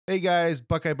Hey guys,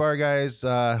 Buckeye Bar Guys.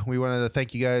 We wanted to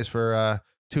thank you guys for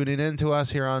tuning in to us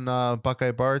here on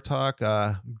Buckeye Bar Talk.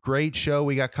 Great show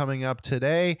we got coming up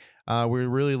today. We're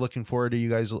really looking forward to you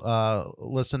guys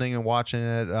listening and watching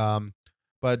it.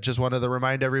 But just wanted to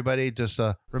remind everybody, just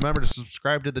remember to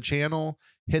subscribe to the channel,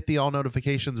 hit the all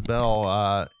notifications bell,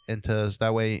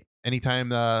 that way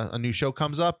anytime a new show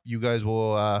comes up, you guys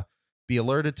will be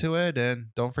alerted to it. And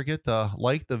don't forget to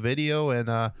like the video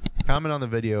and comment on the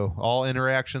video. All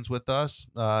interactions with us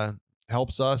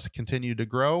helps us continue to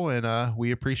grow, and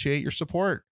we appreciate your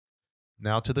support.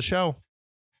 Now to the show.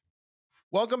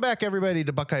 Welcome back, everybody,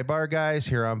 to Buckeye Bar Guys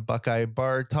here on Buckeye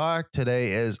Bar Talk.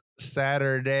 Today is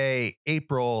Saturday,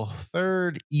 April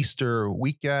 3rd, Easter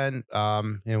weekend,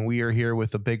 and we are here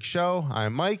with a big show.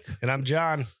 I'm Mike. And I'm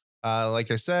John. Like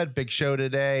I said, big show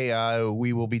today.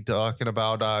 We will be talking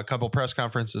about a couple press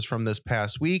conferences from this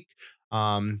past week.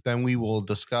 Then we will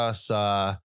discuss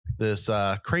this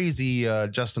crazy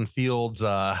Justin Fields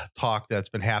talk that's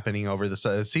been happening over this.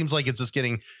 It seems like it's just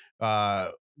getting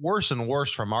worse and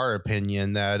worse from our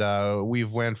opinion, that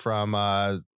we've went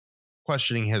from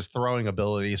questioning his throwing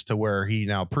abilities to where he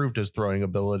now proved his throwing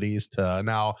abilities to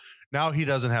now he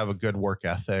doesn't have a good work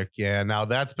ethic. And now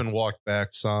that's been walked back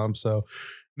some. So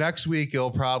next week,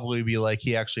 it'll probably be like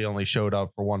he actually only showed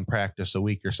up for one practice a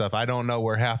week or stuff. I don't know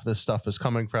where half this stuff is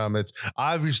coming from. It's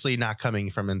obviously not coming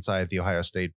from inside the Ohio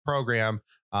State program.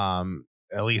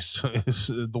 At least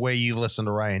the way you listen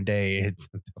to Ryan Day,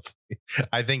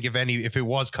 I think if it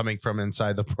was coming from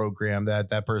inside the program,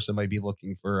 that person might be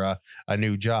looking for a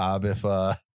new job.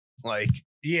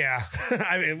 Yeah,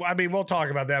 I mean, we'll talk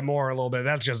about that more in a little bit.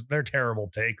 That's just their terrible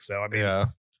take. So, I mean, yeah.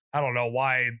 I don't know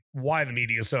why the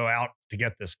media is so out to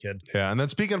get this kid. Yeah, and then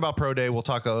speaking about Pro Day, we'll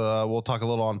talk a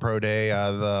little on Pro Day.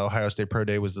 The Ohio State Pro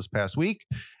Day was this past week,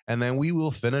 and then we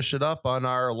will finish it up on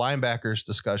our linebackers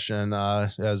discussion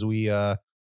as we're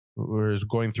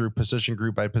going through position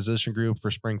group by position group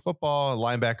for spring football.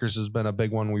 Linebackers has been a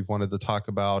big one we've wanted to talk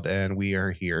about, and we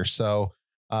are here. So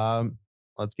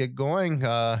let's get going.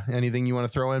 Anything you want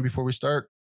to throw in before we start?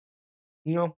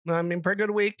 No, I mean, pretty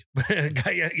good week.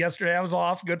 Yesterday I was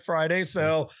off, Good Friday.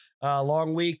 So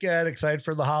long weekend, excited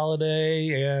for the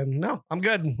holiday. And no, I'm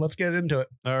good. Let's get into it.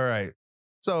 All right.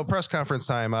 So press conference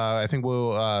time. I think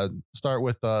we'll start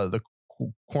with the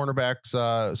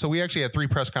cornerbacks. So we actually had 3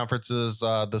 press conferences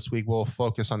this week. We'll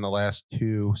focus on the last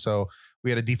 2. So we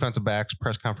had a defensive backs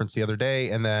press conference the other day.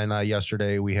 And then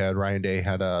yesterday we had Ryan Day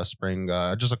had a spring,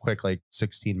 just a quick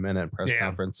 16-minute press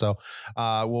conference. So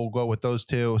we'll go with those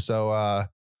 2. So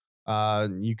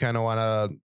you kind of want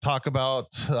to talk about,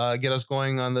 get us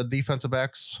going on the defensive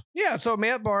backs. Yeah. So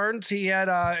Matt Barnes, he had,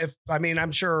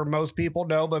 I'm sure most people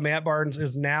know, but Matt Barnes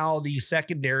is now the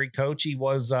secondary coach. He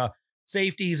was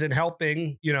safeties and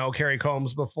helping, Kerry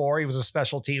Combs before. He was a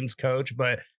special teams coach,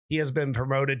 but he has been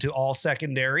promoted to all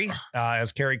secondary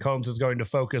as Kerry Combs is going to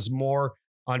focus more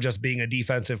on just being a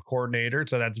defensive coordinator.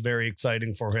 So that's very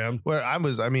exciting for him. Well,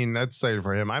 that's exciting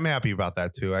for him. I'm happy about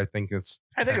that too. I think it's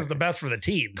the best for the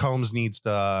team. Combs needs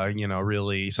to,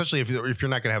 really, especially if you're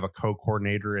not going to have a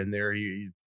co-coordinator in there,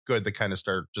 you good to kind of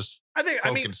start just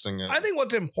focusing. I think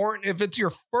what's important, if it's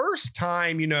your first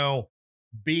time,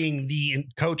 being the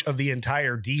coach of the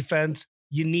entire defense,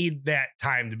 you need that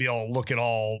time to be able to look at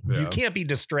all. Yeah. You can't be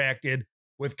distracted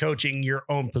with coaching your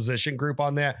own position group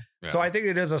on that. Yeah. So I think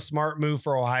it is a smart move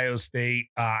for Ohio State.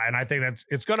 And I think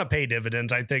it's going to pay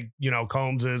dividends. I think,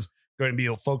 Combs is going to be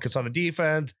able to focus on the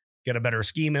defense, get a better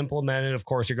scheme implemented. Of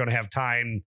course, you're going to have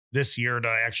time this year to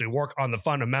actually work on the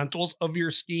fundamentals of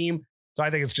your scheme. So I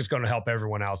think it's just going to help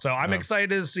everyone else. So I'm excited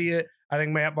to see it. I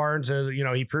think Matt Barnes,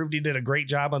 he proved he did a great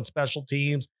job on special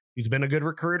teams. He's been a good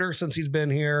recruiter since he's been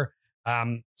here.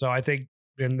 So I think,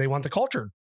 and they want the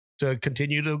culture to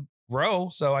continue to grow.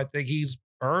 So I think he's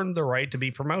earned the right to be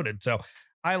promoted. So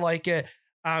I like it.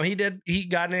 He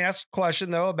got an asked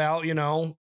question though about,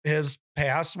 his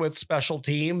past with special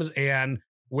teams and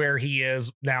where he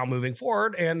is now moving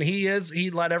forward. And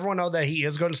he let everyone know that he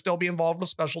is going to still be involved with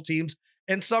special teams.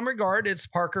 In some regard, it's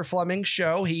Parker Fleming's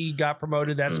show. He got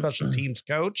promoted that special teams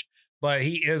coach, but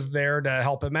he is there to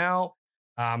help him out.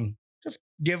 Just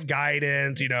give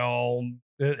guidance,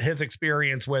 his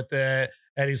experience with it,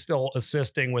 and he's still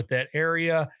assisting with that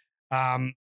area.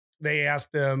 They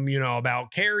asked him,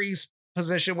 about Kerry's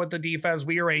position with the defense.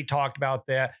 We already talked about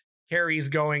that. Kerry's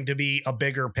going to be a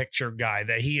bigger picture guy,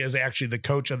 that he is actually the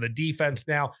coach of the defense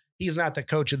now. He's not the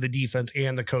coach of the defense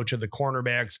and the coach of the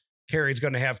cornerbacks. Kerry's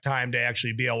going to have time to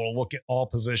actually be able to look at all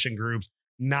position groups,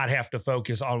 not have to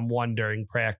focus on one during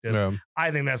practice. Yeah.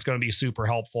 I think that's going to be super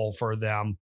helpful for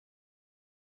them.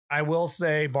 I will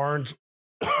say Barnes,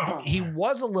 he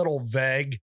was a little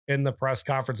vague in the press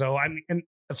conference, though. I mean, and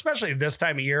especially this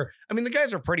time of year, I mean, the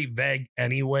guys are pretty vague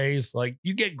anyways. Like,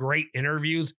 you get great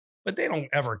interviews, but they don't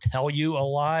ever tell you a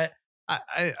lot.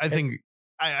 I think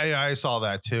I saw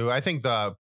that too. I think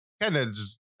the kind of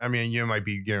just, I mean, you might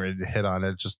be getting ready to hit on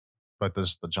it, just but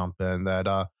this the jump in that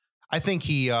I think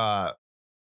I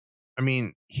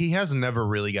mean, he has never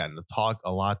really gotten to talk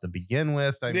a lot to begin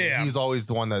with. I mean, he's always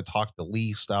the one that talked the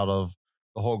least out of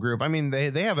the whole group. I mean,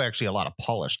 they have actually a lot of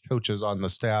polished coaches on the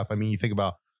staff. I mean, you think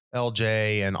about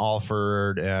LJ and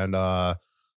Alford and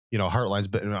Hartline's,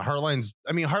 but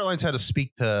Hartline's had to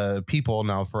speak to people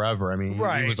now forever. I mean,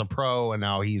 he was a pro and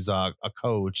now he's a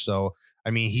coach. So, I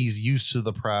mean, he's used to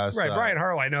the press. Right. Brian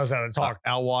Hartline knows how to talk.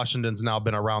 Al Washington's now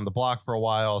been around the block for a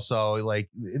while. So, like,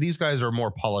 these guys are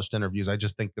more polished interviews. I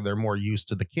just think that they're more used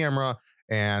to the camera.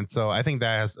 And so I think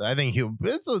it's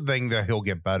a thing that he'll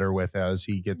get better with as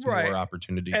he gets more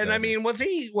opportunities. And I mean, was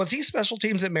he special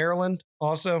teams at Maryland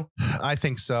also? I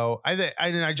think so.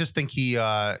 I just think he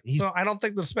so I don't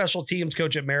think the special teams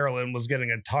coach at Maryland was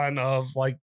getting a ton of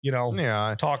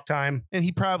talk time. And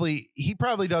he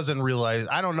probably doesn't realize,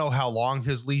 I don't know how long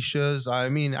his leash is. I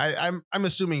mean, I'm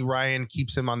assuming Ryan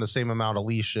keeps him on the same amount of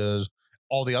leash as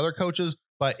all the other coaches.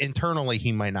 But internally,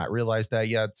 he might not realize that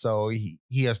yet. So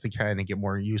he has to kind of get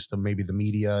more used to maybe the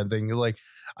media and things like,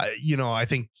 I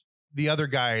think the other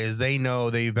guys, they know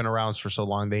they've been around for so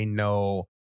long. They know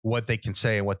what they can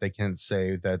say and what they can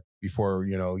say that before,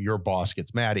 your boss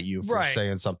gets mad at you for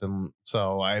saying something.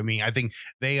 So, I mean, I think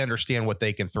they understand what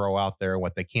they can throw out there,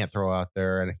 what they can't throw out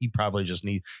there. And he probably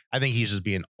I think he's just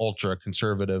being ultra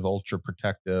conservative, ultra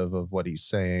protective of what he's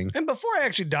saying. And before I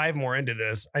actually dive more into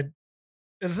this,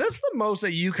 is this the most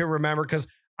that you can remember? Because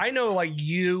I know, like,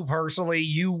 you personally,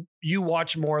 you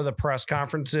watch more of the press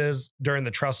conferences during the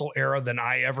Tressel era than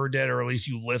I ever did, or at least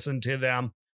you listened to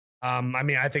them. I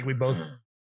mean, I think we both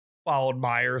followed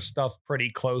Meyer's stuff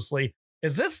pretty closely.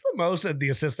 Is this the most that the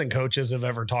assistant coaches have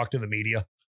ever talked to the media?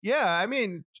 Yeah, I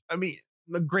mean,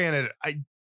 granted,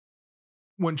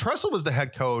 when Tressel was the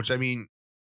head coach, I mean,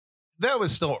 that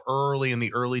was still early in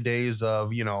the early days of,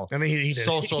 I mean,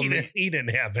 he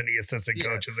didn't have any assistant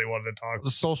coaches they wanted to talk to.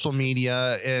 Social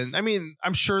media. And I mean,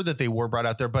 I'm sure that they were brought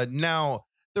out there, but now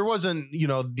there wasn't,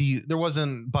 there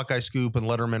wasn't Buckeye Scoop and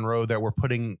Letterman Row that were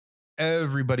putting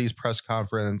everybody's press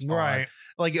conference right on.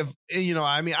 Like, if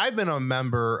I mean, I've been a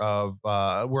member of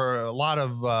I've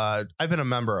been a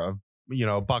member of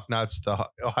Buck Nuts, the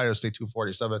Ohio State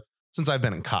 247, since I've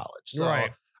been in college. So, right.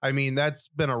 I mean, that's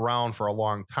been around for a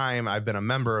long time. I've been a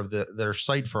member of their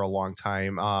site for a long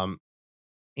time.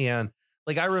 And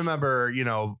like, I remember,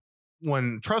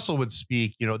 when Tressel would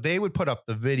speak, they would put up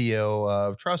the video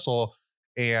of Tressel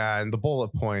and the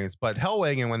bullet points, but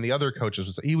Hellwagon, when the other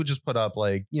coaches he would just put up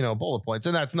like, bullet points.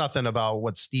 And that's nothing about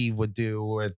what Steve would do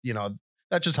with,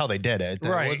 that's just how they did it.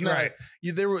 Right.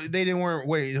 They weren't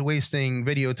wasting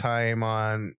video time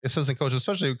on assistant coaches,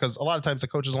 especially because a lot of times the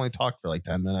coaches only talked for like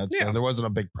 10 minutes and there wasn't a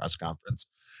big press conference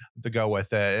to go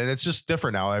with it. And it's just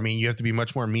different now. I mean, you have to be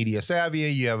much more media savvy.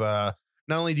 You have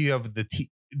not only do you have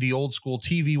the old school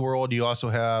TV world, you also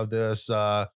have this,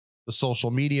 the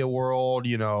social media world,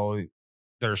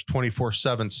 there's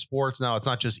 24/7 sports now. It's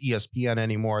not just ESPN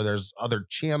anymore. There's other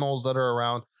channels that are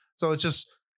around. So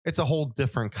it's a whole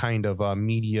different kind of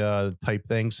media type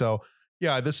thing. So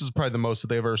yeah, this is probably the most that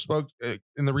they've ever spoke.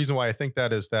 And the reason why I think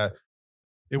that is that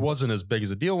it wasn't as big as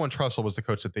a deal when Tressel was the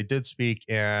coach that they did speak.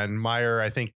 And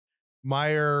I think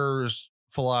Meyer's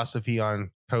philosophy on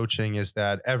coaching is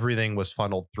that everything was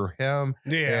funneled through him.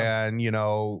 Yeah. And,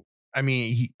 I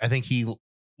mean, I think he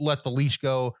let the leash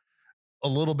go a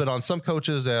little bit on some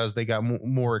coaches as they got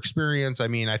more experience. I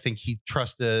mean, I think he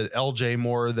trusted LJ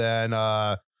more than,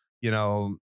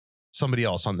 somebody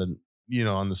else on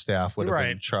the staff would have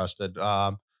been trusted.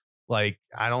 Like,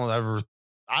 I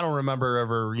don't remember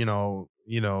ever,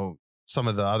 some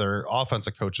of the other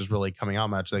offensive coaches really coming out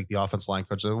much, like the offensive line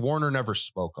coach. Warner never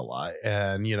spoke a lot.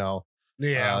 And,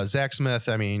 Zach Smith,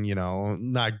 I mean,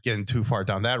 not getting too far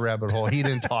down that rabbit hole. He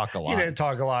didn't talk a lot. He didn't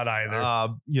talk a lot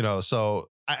either. So,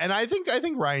 and I think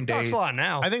Ryan Day talks a lot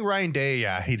now. I think Ryan Day,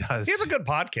 yeah, he does. He has a good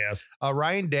podcast.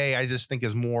 Ryan Day, I just think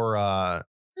is more,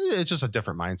 it's just a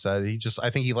different mindset. I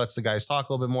think he lets the guys talk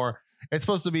a little bit more. It's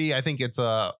supposed to be, I think it's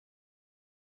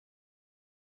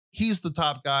he's the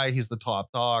top guy. He's the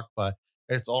top dog, but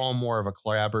it's all more of a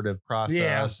collaborative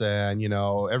process. Yeah. And,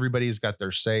 everybody's got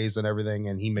their says and everything.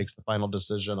 And he makes the final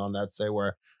decision on that say,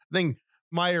 where I think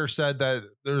Meyer said that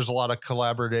there's a lot of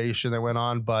collaboration that went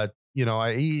on, but he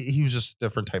was just a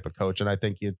different type of coach. And I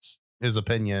think it's his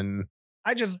opinion.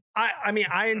 I mean,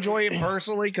 I enjoy it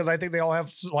personally because I think they all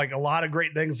have like a lot of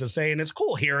great things to say, and it's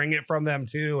cool hearing it from them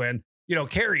too. And,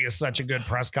 Carey is such a good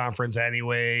press conference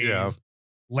anyways. Yeah.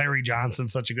 Larry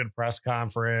Johnson's such a good press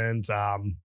conference. Of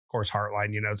course,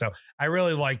 Heartline, so I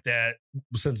really like that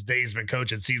since Dave's been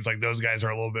coach, it seems like those guys are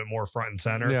a little bit more front and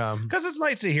center. Yeah. Because it's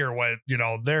nice to hear what,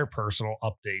 their personal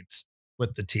updates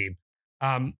with the team.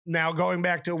 Now going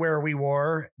back to where we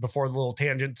were before the little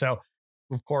tangent. So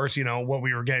of course, what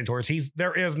we were getting towards,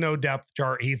 there is no depth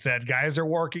chart. He said guys are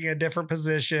working at different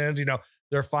positions.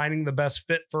 They're finding the best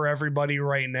fit for everybody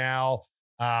right now.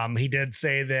 He did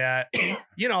say that,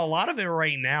 a lot of it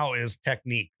right now is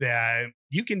technique that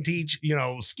you can teach,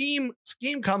 scheme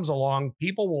comes along.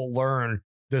 People will learn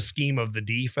the scheme of the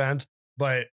defense,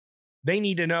 but they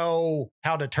need to know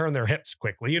how to turn their hips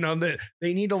quickly.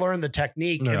 They need to learn the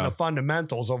technique and the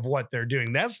fundamentals of what they're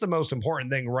doing. That's the most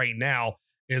important thing right now,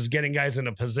 is getting guys in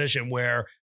a position where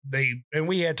and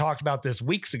we had talked about this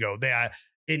weeks ago, that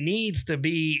it needs to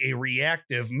be a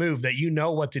reactive move, that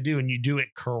what to do and you do it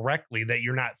correctly, that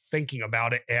you're not thinking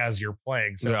about it as you're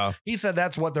playing. So he said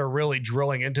that's what they're really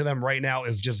drilling into them right now,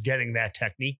 is just getting that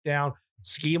technique down.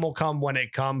 Scheme will come when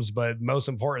it comes, but the most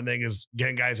important thing is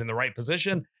getting guys in the right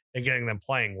position and getting them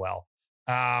playing well.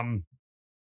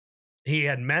 He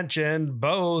had mentioned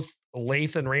both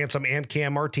Lathan Ransom and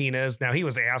Cam Martinez. Now, he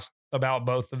was asked about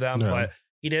both of them, but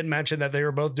he did mention that they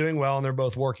were both doing well and they're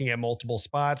both working at multiple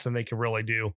spots and they can really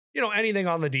do, anything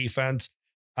on the defense.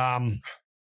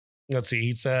 Let's see.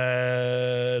 He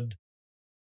said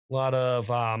a lot of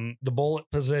the bullet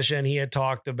position he had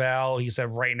talked about. He said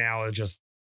right now it's just,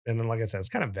 and then like I said, it's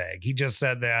kind of vague. He just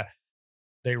said that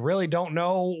they really don't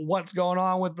know what's going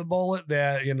on with the bullet,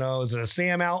 that, is it a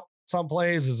Sam out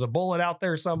someplace? Is a bullet out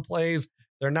there someplace?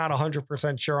 They're not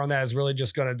 100% sure on that. It's really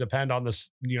just going to depend on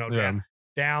this,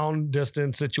 down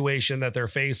distance situation that they're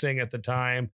facing at the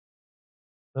time.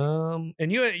 And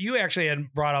you actually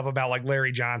had brought up about like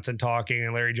Larry Johnson talking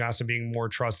and Larry Johnson being more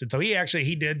trusted. So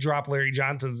he did drop Larry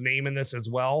Johnson's name in this as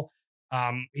well.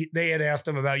 They had asked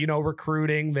him about,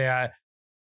 recruiting, that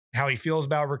how he feels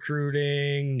about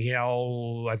recruiting.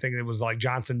 I think it was like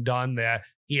Johnson Dunn that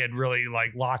he had really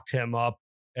like locked him up,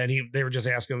 and they were just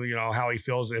asking him, how he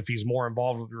feels, if he's more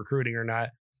involved with recruiting or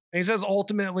not. And he says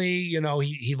ultimately,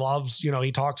 he loves,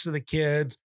 he talks to the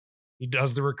kids, he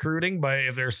does the recruiting, but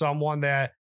if there's someone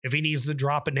that, if he needs to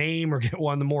drop a name or get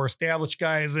one of the more established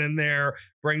guys in there,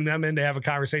 bring them in to have a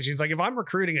conversation. He's like, if I'm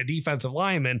recruiting a defensive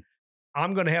lineman,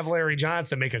 I'm going to have Larry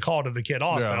Johnson make a call to the kid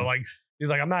also. Yeah. Like, he's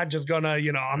like, I'm not just going to,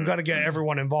 I'm going to get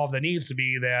everyone involved that needs to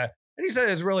be that. And he said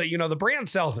it's really, the brand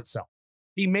sells itself.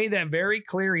 He made that very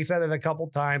clear. He said it a couple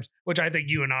times, which I think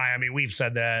you and I mean, we've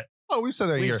said that. Oh, we've said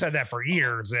that. We've said that for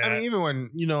years. I mean, even when,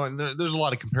 there's a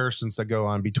lot of comparisons that go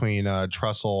on between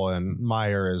Tressel and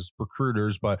Meyer as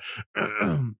recruiters, but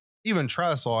even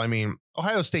Tressel, I mean,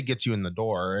 Ohio State gets you in the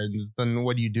door, and then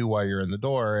what do you do while you're in the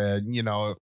door? And,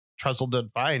 Tressel did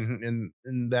fine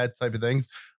in that type of things.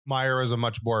 Meyer is a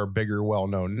much more bigger,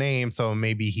 well-known name, so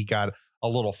maybe he got a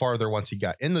little farther once he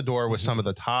got in the door with some of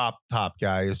the top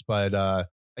guys. But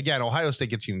again, Ohio State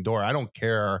gets you in the door. I don't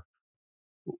care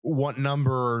what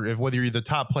number, whether you're the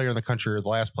top player in the country or the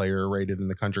last player rated in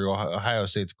the country, Ohio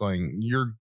State's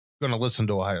you're going to listen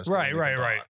to Ohio State.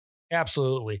 Right.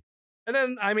 Absolutely. And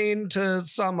then, I mean, to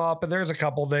sum up, and there's a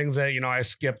couple things that, I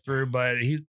skipped through, but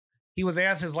he was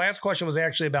asked, his last question was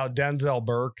actually about Denzel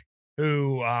Burke,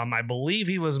 who I believe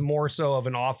he was more so of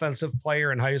an offensive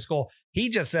player in high school. He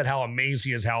just said how amazed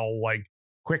he is, how like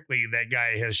quickly that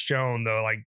guy has shown though,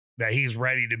 like that he's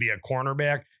ready to be a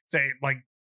cornerback. Say like,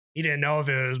 he didn't know if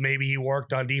it was maybe he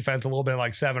worked on defense a little bit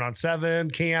like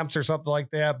 7-on-7 camps or something like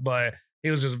that, but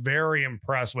he was just very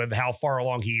impressed with how far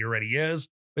along he already is,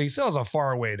 but he still has a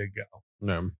far way to go.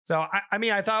 No. So, I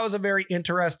mean, I thought it was a very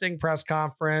interesting press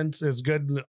conference. It's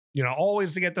good,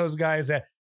 always to get those guys that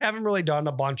haven't really done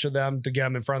a bunch of them, to get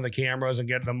them in front of the cameras and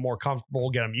get them more comfortable,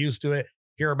 get them used to it,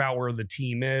 hear about where the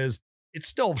team is. It's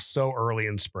still so early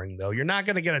in spring, though. You're not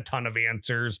going to get a ton of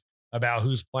answers about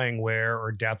who's playing where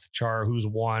or depth chart, who's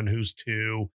 1, who's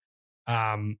 2.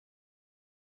 Yeah,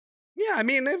 I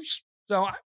mean,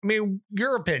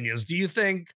 your opinions. Do you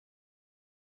think,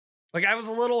 like, I was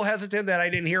a little hesitant that I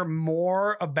didn't hear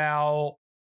more about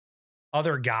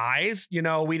other guys. We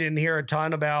didn't hear a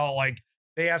ton about, like,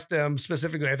 they asked them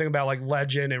specifically, I think, about like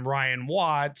Legend and Ryan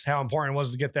Watts, how important it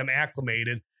was to get them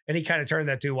acclimated. And he kind of turned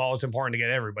that to, well, it's important to get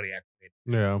everybody acclimated.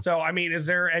 Yeah. So, I mean, is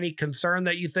there any concern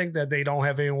that you think that they don't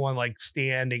have anyone like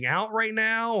standing out right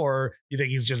now? Or you think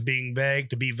he's just being vague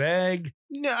to be vague?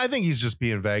 No, I think he's just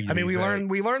being vague. I mean, we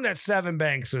learned that Sevyn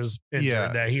Banks is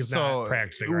injured, that he's not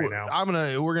practicing right now.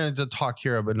 We're going to talk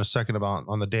here in a second about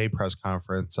on the day press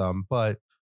conference. But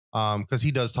because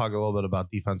he does talk a little bit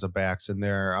about defensive backs in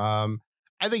there.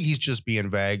 I think he's just being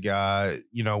vague.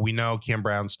 We know Cam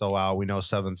Brown's still out. We know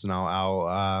Seven's now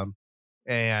out.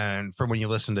 And from when you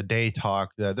listen to Day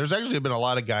Talk, that there's actually been a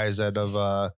lot of guys that have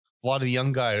a lot of the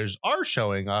young guys are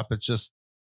showing up. It's just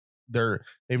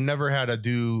they've never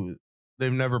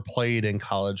played in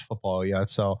college football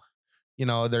yet. So,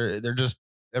 they're just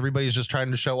everybody's just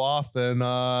trying to show off and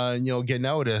get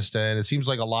noticed. And it seems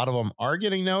like a lot of them are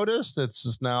getting noticed. It's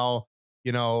just now,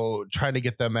 trying to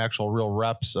get them actual real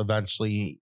reps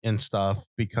eventually and stuff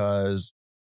because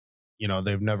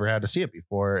they've never had to see it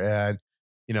before. And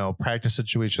practice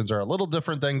situations are a little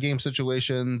different than game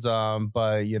situations.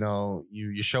 But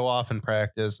you show off in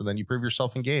practice and then you prove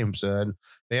yourself in games, and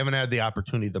they haven't had the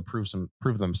opportunity to prove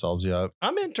themselves yet.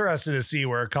 I'm interested to see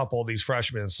where a couple of these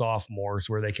freshmen and sophomores,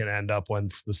 where they can end up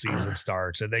once the season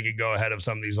starts, and they could go ahead of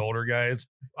some of these older guys.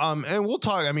 And we'll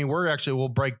talk. I mean, we'll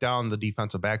break down the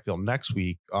defensive backfield next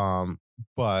week.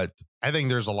 But I think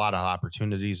there's a lot of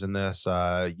opportunities in this.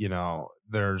 There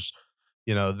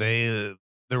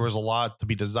was a lot to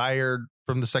be desired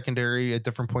from the secondary at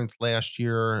different points last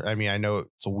year. I mean, I know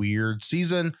it's a weird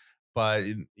season, but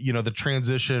the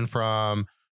transition from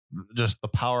just the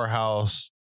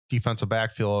powerhouse defensive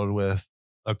backfield with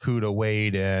Okudah,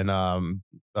 Wade, and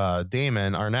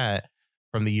Damon Arnett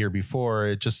from the year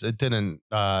before, they didn't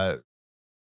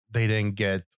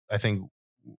get, I think,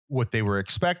 what they were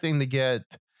expecting to get,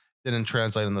 didn't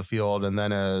translate in the field. And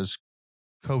then as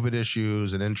COVID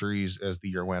issues and injuries as the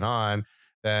year went on,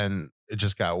 then it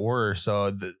just got worse.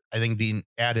 So I think the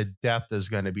added depth is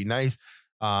going to be nice.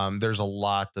 There's a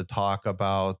lot to talk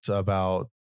about Tyreek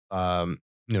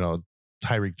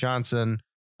Johnson.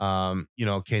 Can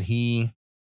he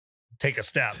take a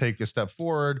step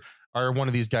forward? Are one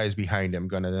of these guys behind him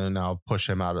going to now push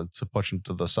him to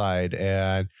the side?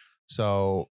 And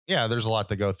so, yeah, there's a lot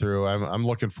to go through. I'm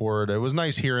looking forward. It was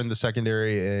nice here in the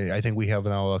secondary. I think we have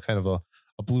now a kind of a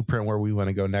blueprint where we want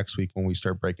to go next week when we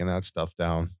start breaking that stuff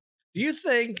down. Do you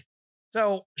think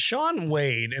so? Sean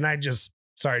Wade, and just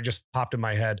popped in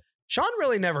my head. Sean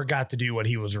really never got to do what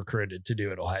he was recruited to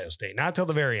do at Ohio State, not till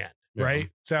the very end. Yeah. Right.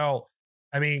 So,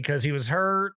 I mean, because he was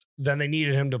hurt, then they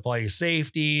needed him to play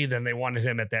safety. Then they wanted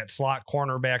him at that slot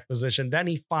cornerback position. Then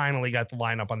he finally got the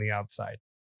lineup on the outside.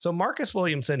 So Marcus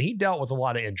Williamson, he dealt with a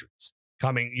lot of injuries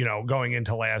going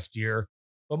into last year,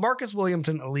 but Marcus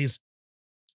Williamson, at least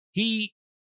he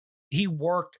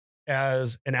worked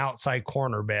as an outside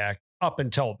cornerback up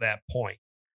until that point.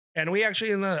 And we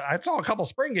actually, I saw a couple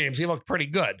spring games, he looked pretty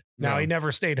good. Now, He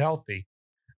never stayed healthy.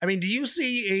 I mean, do you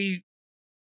see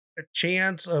a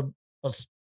chance of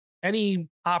any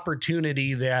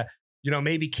opportunity that,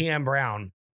 maybe Cam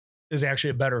Brown is actually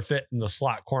a better fit in the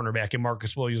slot cornerback and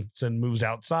Marcus Williamson moves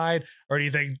outside? Or do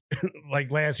you think like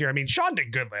last year, I mean, Sean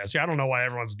did good last year. I don't know what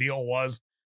everyone's deal was,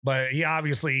 but he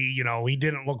obviously, he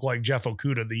didn't look like Jeff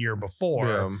Okudah the year before.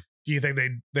 Yeah. Do you think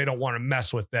they don't want to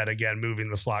mess with that again, moving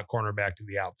the slot cornerback to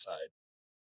the outside?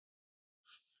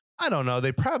 I don't know.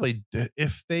 They probably,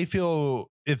 if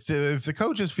the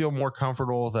coaches feel more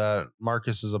comfortable that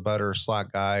Marcus is a better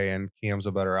slot guy and Cam's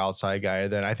a better outside guy,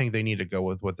 then I think they need to go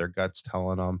with what their gut's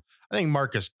telling them. I think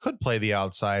Marcus could play the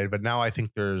outside, but now I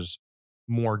think there's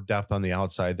more depth on the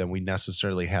outside than we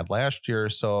necessarily had last year.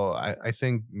 So I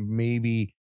think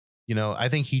maybe, I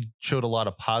think he showed a lot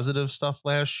of positive stuff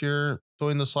last year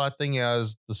doing the slot thing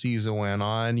as the season went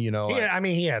on. He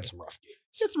had some rough games.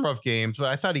 He had some rough games, but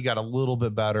I thought he got a little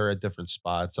bit better at different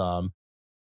spots.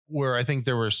 Where I think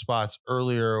there were spots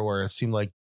earlier where it seemed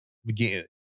like the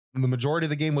majority of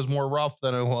the game was more rough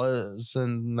than it was,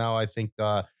 and now I think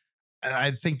that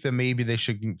maybe they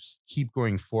should keep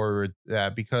going forward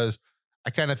because I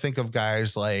kind of think of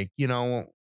guys like when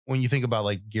you think about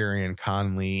like Gary and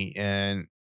Conley, and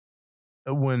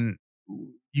when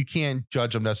you can't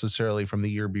judge them necessarily from the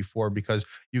year before because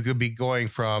you could be going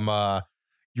from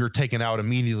you're taken out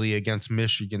immediately against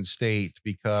Michigan State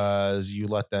because you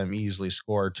let them easily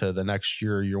score to the next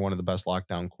year. You're one of the best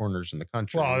lockdown corners in the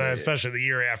country. Well, especially the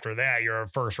year after that, you're a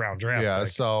first round draft. Yeah. pick.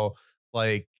 So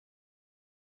like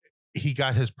he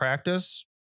got his practice.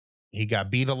 He got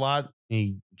beat a lot.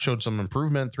 He showed some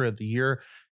improvement throughout the year.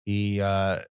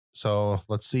 So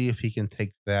let's see if he can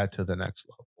take that to the next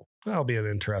level. That'll be an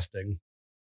interesting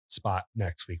spot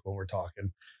next week when we're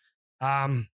talking.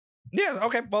 Yeah.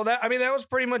 Okay. Well, that was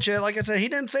pretty much it. Like I said, he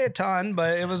didn't say a ton,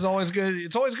 but it was always good.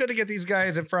 It's always good to get these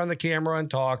guys in front of the camera and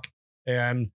talk,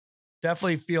 and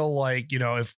definitely feel like,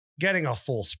 if getting a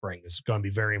full spring is going to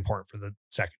be very important for the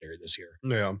secondary this year.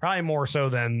 Yeah. Probably more so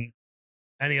than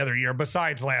any other year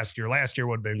besides last year. Last year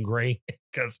would have been great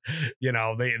because,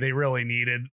 they really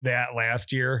needed that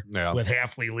last year with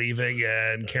Hafley leaving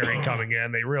and Carey coming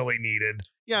in. They really needed.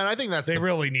 Yeah, and I think they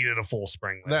really needed a full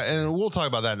spring. And we'll talk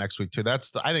about that next week too.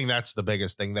 I think that's the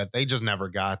biggest thing, that they just never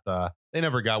got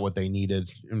what they needed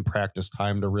in practice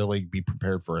time to really be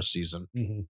prepared for a season.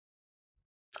 Mm-hmm.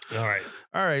 All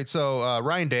right. So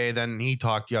Ryan Day, then he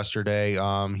talked yesterday.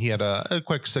 He had a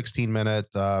quick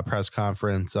 16-minute press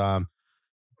conference.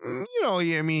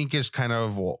 He just kind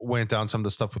of went down some of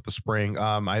the stuff with the spring.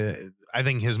 I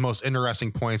think his most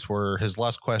interesting points were his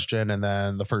last question and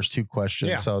then the first two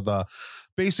questions. Yeah. So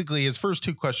basically his first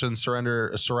two questions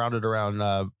surrounded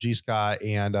around G. Scott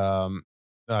and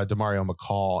Demario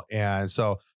McCall. And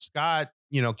so Scott,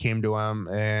 came to him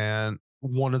and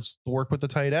wanted to work with the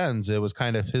tight ends. It was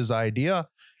kind of his idea.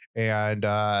 And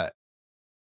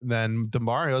then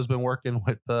Demario's been working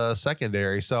with the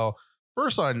secondary. So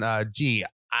first on G,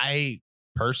 I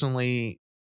personally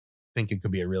think it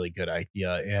could be a really good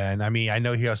idea. And I mean, I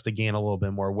know he has to gain a little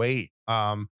bit more weight.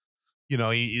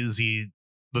 Is he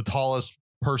the tallest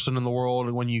person in the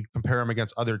world when you compare him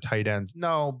against other tight ends?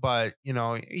 No, but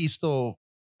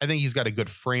I think he's got a good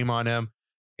frame on him.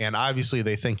 And obviously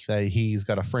they think that he's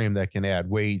got a frame that can add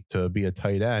weight to be a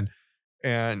tight end.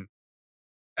 And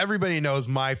everybody knows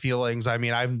my feelings. I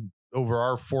mean, I've over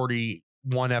our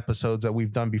 41 episodes that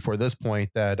we've done before this point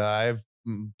that I've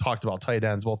talked about tight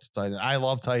ends. I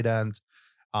love tight ends.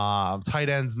 Tight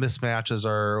ends mismatches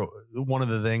are one of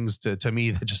the things to me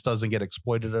that just doesn't get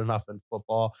exploited enough in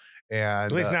football. And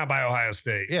at least not by Ohio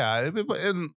State. Yeah.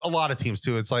 And a lot of teams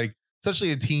too. It's like,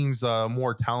 especially in teams,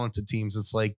 more talented teams,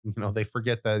 it's like, they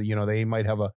forget that, they might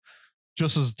have a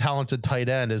just as talented tight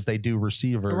end as they do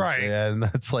receivers. Right. And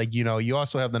it's like, you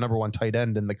also have the number one tight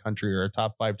end in the country or a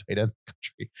top 5 tight end in the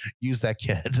country. Use that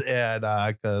kid. And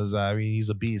because he's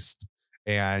a beast.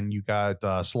 And you got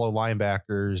slow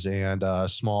linebackers and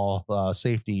small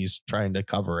safeties trying to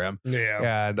cover him.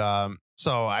 Yeah. And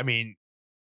so, I mean,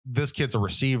 this kid's a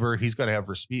receiver. He's going to have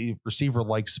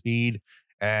receiver-like speed.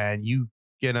 And you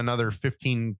get another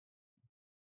 15,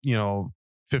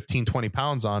 20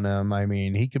 pounds on him. I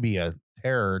mean, he could be a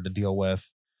terror to deal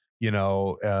with,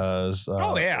 as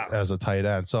a tight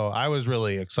end. So I was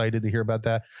really excited to hear about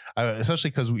that,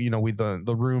 especially because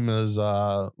the room is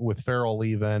with Farrell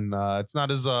leaving. It's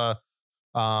not as there's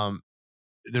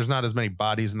not as many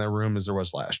bodies in their room as there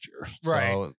was last year.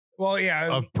 Right. So, well,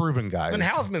 yeah, of proven guys. And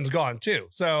Hausman's gone too.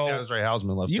 So that's right.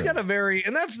 Hausman left. You got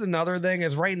and that's another thing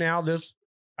is right now the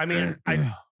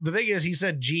thing is he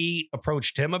said G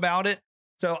approached him about it.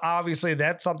 So obviously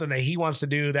that's something that he wants to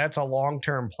do. That's a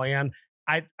long-term plan.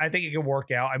 I think it can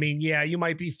work out. I mean, yeah, you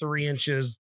might be 3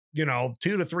 inches, 2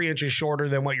 to 3 inches shorter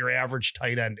than what your average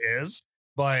tight end is.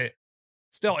 But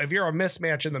still, if you're a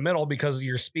mismatch in the middle because of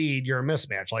your speed, you're a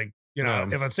mismatch. Like,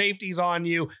 if a safety's on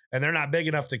you and they're not big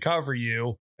enough to cover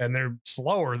you and they're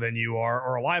slower than you are,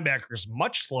 or a linebacker's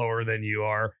much slower than you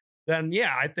are, then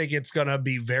yeah, I think it's going to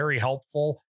be very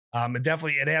helpful.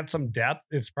 It adds some depth.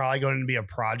 It's probably going to be a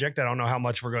project. I don't know how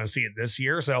much we're going to see it this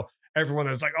year. So everyone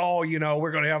that's like, oh,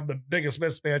 we're going to have the biggest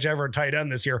mismatch ever at tight end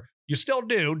this year. You still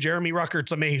do. Jeremy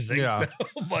Ruckert's amazing. Yeah. So,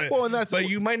 but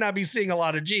you might not be seeing a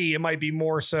lot of G. It might be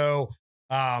more so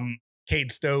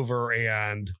Cade Stover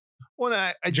and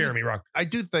Jeremy Ruckert. I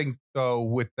do think though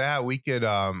with that we could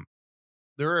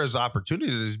there is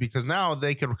opportunities because now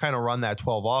they can kind of run that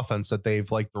 12 offense that they've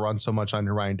liked to run so much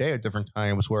under Ryan Day at different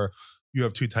times where you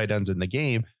have 2 tight ends in the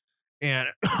game and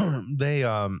they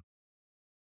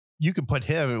you could put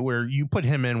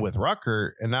him in with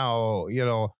Ruckert and now,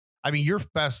 your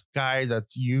best guy that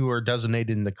you are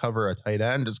designated to cover a tight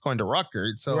end is going to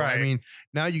Ruckert. So, right. I mean,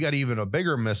 now you got even a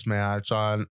bigger mismatch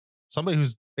on somebody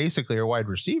who's basically a wide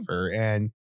receiver. And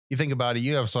you think about it,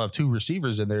 you also have 2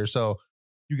 receivers in there. So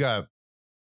you got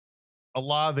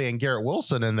Olave and Garrett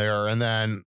Wilson in there. And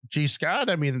then G. Scott,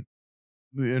 in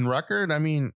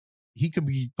Ruckert, he could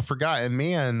be the forgotten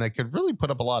man that could really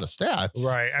put up a lot of stats.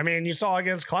 Right. I mean, you saw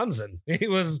against Clemson. He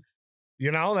was, they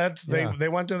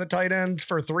went to the tight end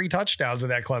for 3 touchdowns in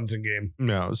that Clemson game.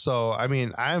 No. So,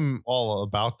 I'm all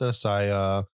about this.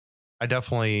 I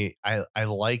definitely, I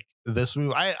like this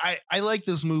move. I like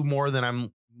this move more than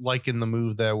I'm liking the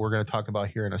move that we're going to talk about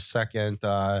here in a second.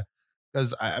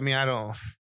 Because I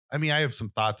have some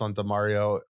thoughts on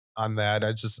Demario on that.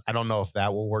 I don't know if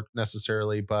that will work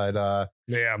necessarily, but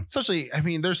yeah, especially, I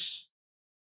think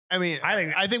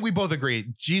we both agree.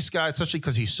 G. Scott, especially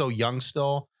because he's so young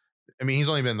still. He's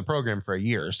only been in the program for a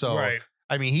year. So, right.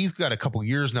 He's got a couple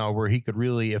years now where he could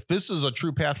really, if this is a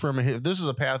true path for him, if this is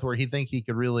a path where he think he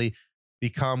could really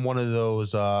become one of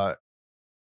those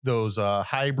those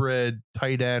hybrid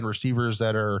tight end receivers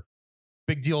that are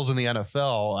big deals in the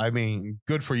NFL, I mean,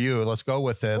 good for you. Let's go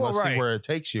with it. Let's see where it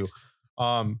takes you.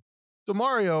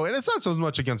 DeMario, and it's not so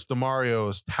much against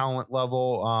DeMario's talent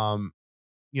level.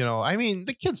 You know, I mean,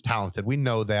 the kid's talented. We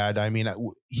know that. I mean,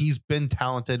 he's been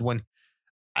talented. When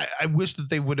I wish that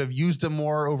they would have used him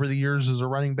more over the years as a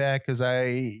running back, because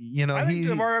I think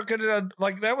DeMario could have,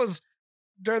 like, that was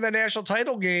during the national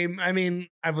title game. I mean,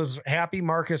 I was happy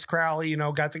Marcus Crowley,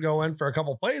 got to go in for a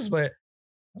couple plays, but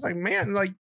I was like, man,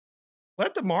 like,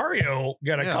 let DeMario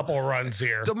get a couple runs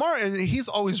here. DeMario, he's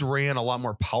always ran a lot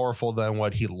more powerful than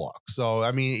what he looks. So,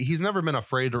 I mean, he's never been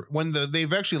afraid when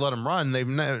they've actually let him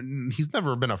run. He's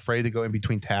never been afraid to go in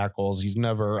between tackles. He's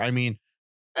never, I'm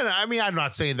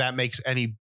not saying that makes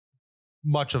any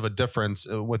much of a difference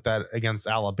with that against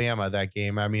Alabama, that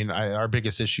game. I mean, our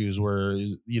biggest issues were,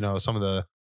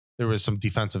 there was some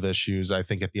defensive issues, I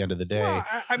think, at the end of the day. Well,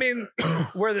 I mean,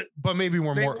 but maybe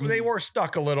they were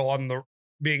stuck a little on the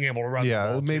being able to run. Yeah,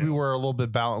 the ball maybe too. we're a little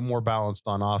bit more balanced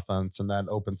on offense, and that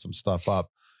opened some stuff up.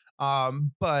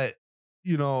 But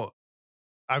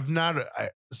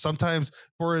sometimes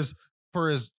for his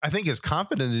I think as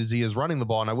confident as he is running the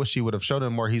ball, and I wish he would have shown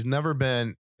him more. He's never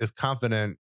been as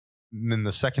confident in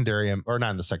the secondary, or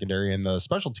not in the secondary, in the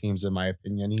special teams, in my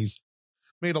opinion. He's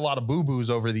made a lot of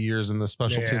boo-boos over the years in the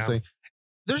special teams thing.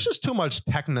 There's just too much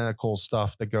technical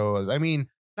stuff that goes. I mean,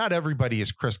 not everybody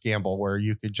is Chris Gamble, where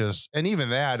you could just, and even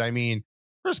that, I mean,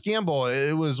 Chris Gamble,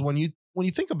 it was when you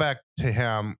think back to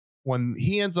him, when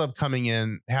he ends up coming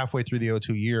in halfway through the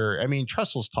 02 year, I mean,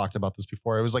 Tressel's talked about this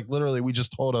before. It was like, literally, we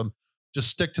just told him, just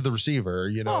stick to the receiver,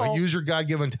 use your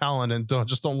God-given talent, and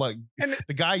don't let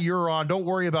the guy you're on, don't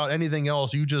worry about anything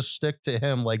else. You just stick to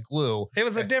him like glue. It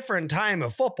was a different time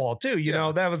of football too. You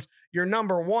know, that was your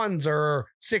number ones are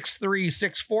 6'3",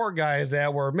 6'4" guys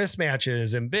that were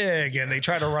mismatches and big, and they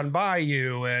try to run by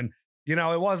you. And,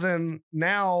 it wasn't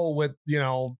now with,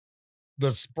 the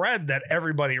spread that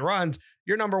everybody runs.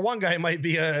 Your number one guy might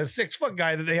be a 6 foot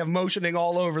guy that they have motioning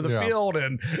all over the field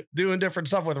and doing different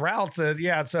stuff with routes.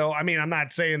 And so, I mean, I'm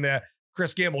not saying that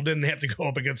Chris Gamble didn't have to go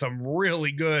up against some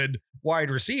really good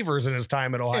wide receivers in his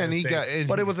time at Ohio State,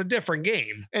 but it was a different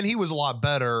game. And he was a lot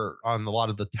better on a lot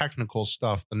of the technical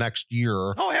stuff the next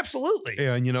year. Oh, absolutely.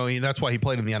 And, that's why he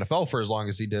played in the NFL for as long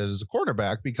as he did as a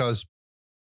quarterback, because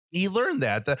he learned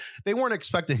that. They weren't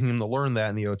expecting him to learn that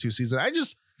in the 02 season.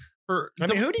 Who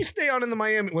did he stay on in the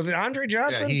Miami? Was it Andre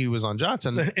Johnson? Yeah, he was on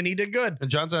Johnson. And he did good. And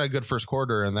Johnson had a good first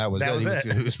quarter, and that was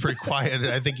it. He was pretty quiet.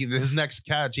 I think his next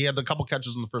catch, he had a couple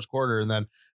catches in the first quarter, and then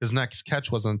his next catch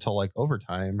wasn't until like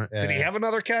overtime. Did he have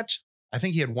another catch? I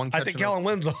think he had one catch. I think Kellen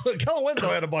Winslow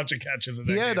had a bunch of catches in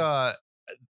that game.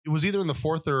 It was either in the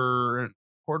fourth or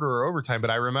quarter or overtime,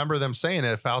 but I remember them saying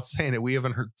it, without saying it. We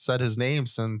haven't said his name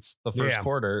since the first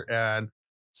quarter. And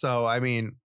so, I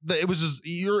mean, it was just,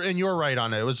 you're right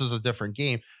on it. It was just a different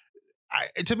game.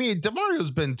 To me,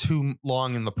 DeMario's been too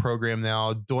long in the program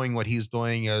now, doing what he's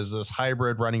doing as this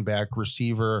hybrid running back,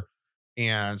 receiver,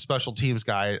 and special teams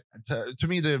guy. To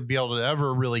me, to be able to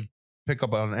ever really pick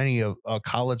up on any of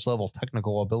college level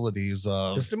technical abilities. Is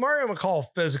DeMario McCall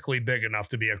physically big enough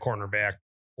to be a cornerback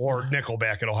or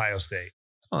nickelback at Ohio State?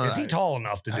 Is he tall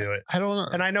enough to do it? I don't know.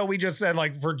 And I know we just said,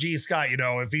 like, for G. Scott,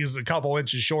 if he's a couple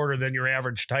inches shorter than your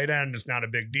average tight end, it's not a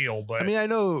big deal. But I mean, I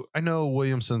know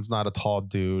Williamson's not a tall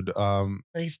dude.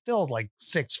 He's still like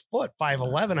 6 foot,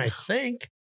 5'11", I think.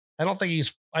 I don't think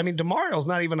DeMario's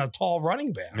not even a tall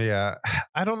running back. Yeah.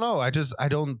 I don't know. I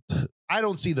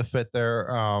don't see the fit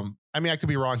there. I mean, I could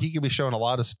be wrong. He could be showing a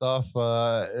lot of stuff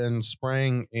in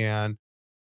spring, and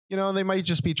they might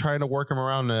just be trying to work him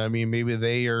around. I mean, maybe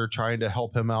they are trying to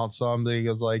help him out some. They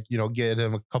like, get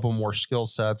him a couple more skill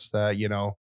sets that,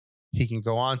 he can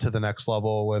go on to the next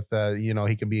level with.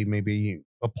 He can be maybe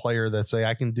a player that say,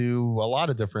 I can do a lot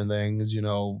of different things, at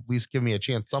least give me a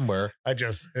chance somewhere. It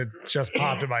just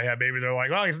popped in my head. Maybe they're like,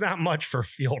 well, he's not much for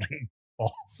fielding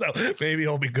ball, so maybe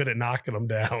he'll be good at knocking them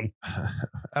down.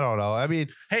 I don't know. I mean,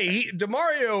 hey,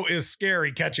 DeMario is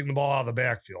scary catching the ball out of the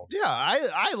backfield. Yeah,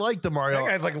 I like DeMario.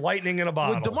 That guy's like lightning in a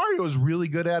bottle. What DeMario is really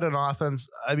good at an offense.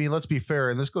 I mean, let's be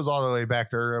fair, and this goes all the way back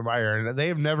to Urban Meyer, and they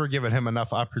have never given him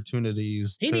enough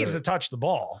opportunities. He needs to touch the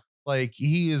ball. Like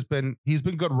he's been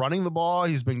good running the ball.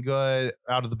 He's been good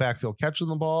out of the backfield catching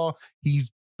the ball.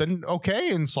 He's been okay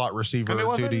in slot receiver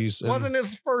duties. Wasn't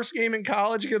his first game in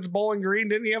college against Bowling Green?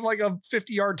 Didn't he have like a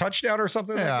 50-yard touchdown or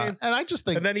something? Yeah, that game? And I just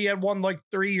think, and then he had one like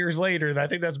 3 years later. And I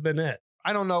think that's been it.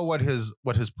 I don't know what his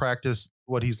practice,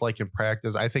 what he's like in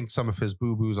practice. I think some of his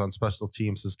boo-boos on special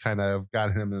teams has kind of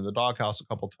gotten him in the doghouse a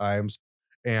couple times,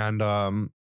 and and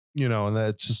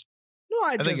that's just. No,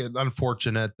 I think it's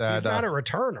unfortunate that he's not a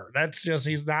returner. That's just,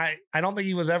 he's not, I don't think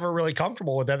he was ever really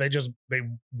comfortable with that. They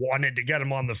wanted to get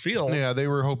him on the field. Yeah, they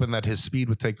were hoping that his speed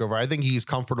would take over. I think he's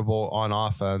comfortable on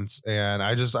offense, and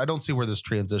I don't see where this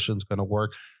transition is going to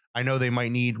work. I know they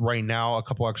might need right now a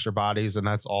couple extra bodies, and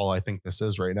that's all I think this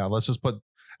is right now. Let's just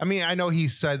I know he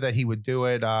said that he would do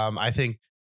it. I think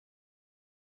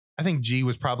G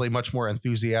was probably much more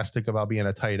enthusiastic about being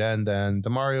a tight end than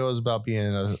DeMario is about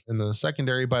being in the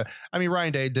secondary. But I mean,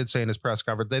 Ryan Day did say in his press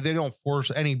conference they don't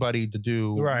force anybody to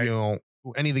do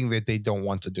anything that they don't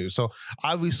want to do. So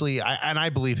obviously, I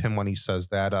believe him when he says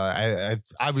that.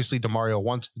 Obviously, DeMario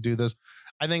wants to do this.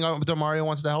 I think DeMario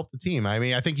wants to help the team. I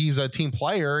mean, I think he's a team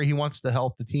player. He wants to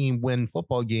help the team win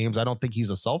football games. I don't think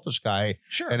he's a selfish guy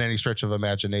in any stretch of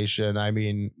imagination. I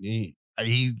mean,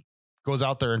 he goes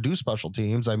out there and do special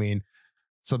teams. I mean,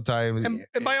 sometimes.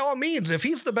 And by all means, if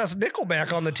he's the best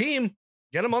nickelback on the team,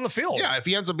 get him on the field. Yeah, if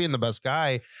he ends up being the best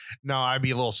guy, no, I'd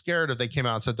be a little scared if they came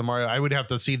out and said DeMario. I would have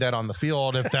to see that on the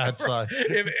field if that's. I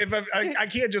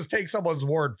can't just take someone's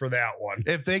word for that one.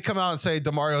 If they come out and say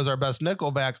DeMario's our best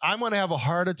nickelback, I'm going to have a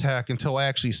heart attack until I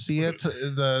actually see it.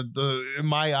 In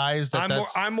my eyes,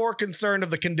 I'm more concerned of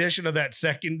the condition of that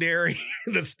secondary,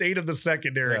 the state of the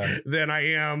secondary, than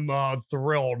I am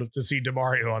thrilled to see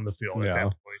DeMario on the field at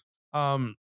that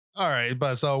point. All right,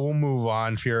 but so we'll move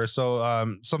on here.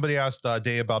 So somebody asked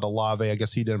Day about Olave. I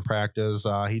guess he didn't practice.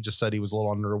 He just said he was a little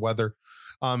under the weather.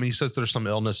 He says there's some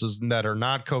illnesses that are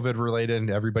not COVID related.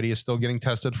 Everybody is still getting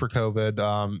tested for COVID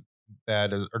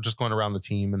that are just going around the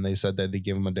team. And they said that they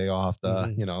give him a day off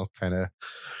to, kind of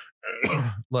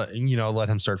let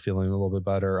him start feeling a little bit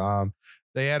better.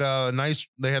 They had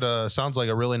sounds like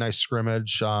a really nice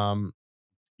scrimmage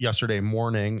yesterday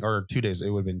morning, or 2 days. It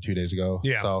would have been 2 days ago.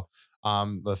 Yeah. So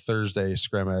the Thursday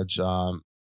scrimmage,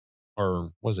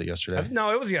 or was it yesterday?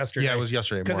 No, it was yesterday. Yeah, it was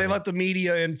yesterday because they let the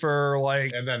media in for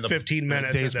and then 15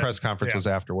 minutes. Day's press conference was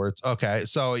afterwards. Okay,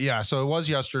 so so it was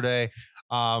yesterday.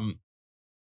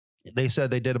 They said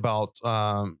they did about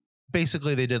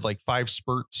basically they did like 5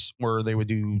 spurts where they would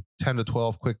do 10 to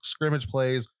 12 quick scrimmage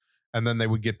plays. And then they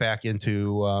would get back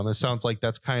into it sounds like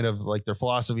that's kind of like their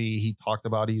philosophy. He talked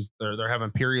about they're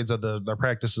having periods of their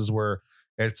practices where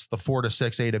it's the 4 to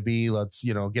 6, A to B. Let's,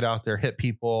 get out there, hit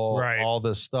people, all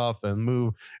this stuff and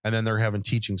move. And then they're having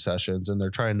teaching sessions and they're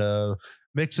trying to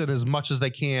mix it as much as they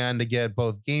can to get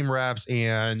both game reps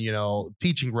and,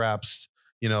 teaching reps,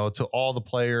 to all the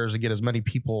players and get as many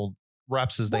people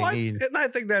reps as they need. And I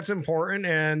think that's important.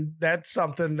 And that's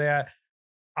something that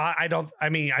I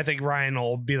think Ryan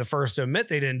will be the first to admit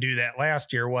they didn't do that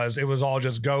last year. It was all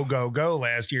just go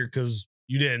last year because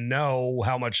you didn't know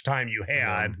how much time you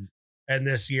had. And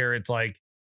this year it's like,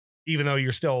 even though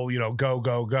you're still,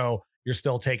 go, you're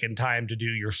still taking time to do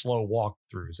your slow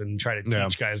walkthroughs and try to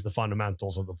teach guys the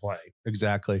fundamentals of the play.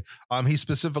 Exactly. He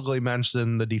specifically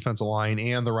mentioned the defensive line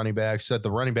and the running backs, said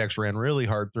the running backs ran really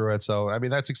hard through it. So, I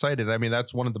mean, that's exciting. I mean,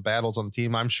 that's one of the battles on the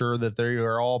team. I'm sure that they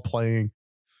are all playing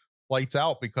lights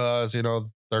out because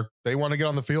they want to get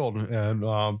on the field,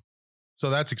 and so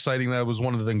that's exciting. That was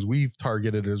one of the things we've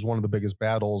targeted as one of the biggest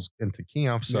battles into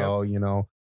camp. So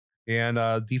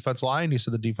and defense line. He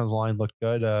said the defense line looked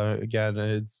good. Again,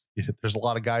 there's a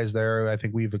lot of guys there. I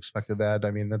think we've expected that.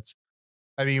 I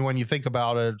mean, when you think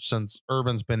about it, since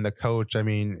Urban's been the coach, I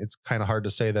mean, it's kind of hard to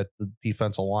say that the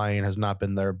defensive line has not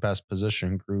been their best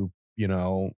position group,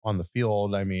 on the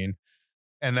field. I mean.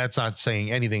 And that's not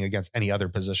saying anything against any other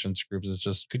positions groups. It's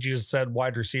just, could you have said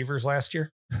wide receivers last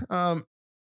year? I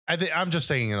think I'm just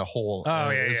saying in a whole,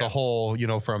 as a whole,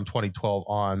 from 2012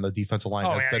 on, the defensive line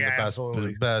has been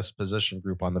the best position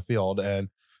group on the field. And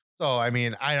so, I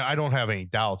mean, I don't have any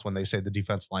doubts when they say the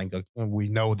defensive line, we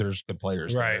know there's good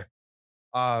players there.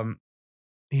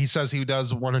 He says he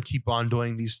does want to keep on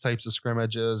doing these types of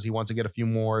scrimmages. He wants to get a few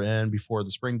more in before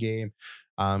the spring game.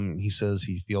 He says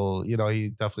he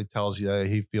definitely tells you that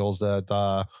he feels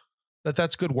that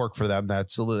that's good work for them.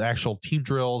 That's the actual team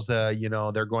drills that,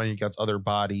 they're going against other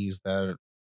bodies that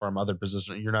from other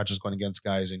positions. You're not just going against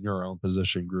guys in your own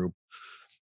position group.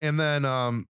 And then,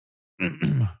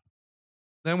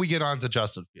 then we get on to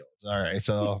Justin Fields. All right.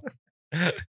 So,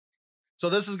 so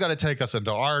this is going to take us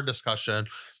into our discussion,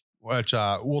 which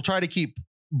we'll try to keep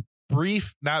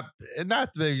brief. Not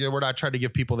we're not trying to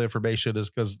give people the information,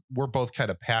 is because we're both kind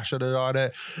of passionate on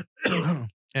it.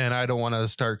 And I don't want to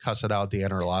start cussing out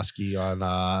Dan Orlovsky on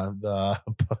the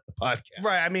podcast.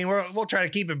 Right. I mean, we'll try to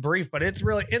keep it brief, but it's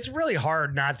really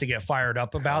hard not to get fired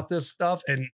up about this stuff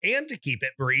and to keep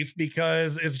it brief,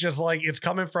 because it's just like it's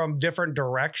coming from different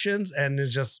directions, and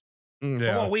it's just from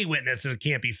what we witnessed, it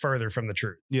can't be further from the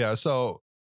truth. Yeah. So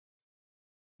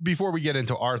before we get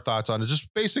into our thoughts on it,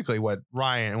 just basically what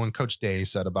Ryan, when Coach Day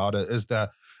said about it is that,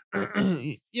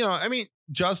 I mean,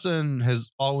 Justin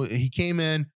he came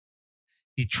in,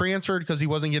 he transferred because he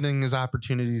wasn't getting his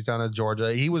opportunities down at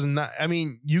Georgia. He was not, I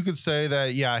mean, you could say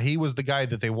that, yeah, he was the guy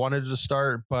that they wanted to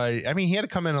start, but I mean, he had to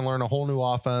come in and learn a whole new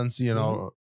offense.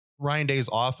 Ryan Day's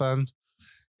offense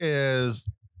is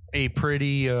a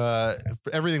pretty,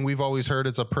 everything we've always heard,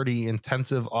 it's a pretty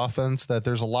intensive offense that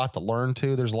there's a lot to learn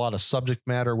to. There's a lot of subject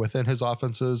matter within his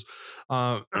offenses.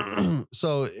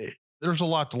 So there's a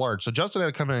lot to learn. So Justin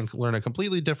had to come in and learn a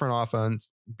completely different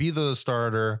offense, be the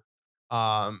starter.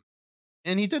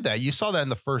 And he did that. You saw that in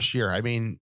the first year. I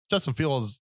mean, Justin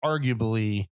Fields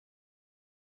arguably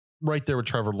right there with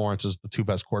Trevor Lawrence as the two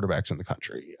best quarterbacks in the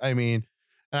country. I mean,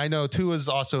 and I know Tua is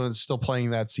also still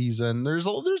playing that season. There's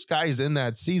guys in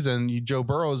that season. Joe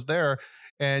Burrow's there.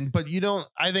 But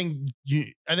I think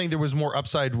there was more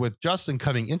upside with Justin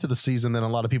coming into the season than a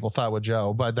lot of people thought with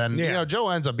Joe. But then, Joe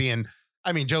ends up being,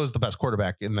 I mean, Joe's the best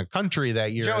quarterback in the country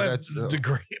that year. Joe is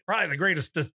probably the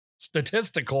greatest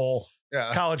statistical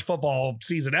college football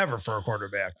season ever for a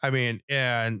quarterback. I mean,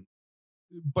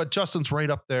 but Justin's right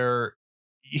up there.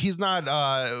 He's not,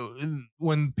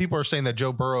 when people are saying that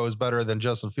Joe Burrow is better than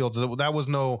Justin Fields, that was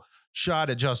no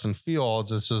shot at Justin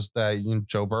Fields. It's just that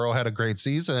Joe Burrow had a great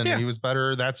season and he was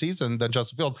better that season than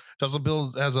Justin Fields. Justin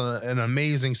Fields has an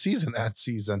amazing season that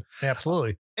season.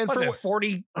 Absolutely. And for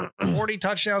 40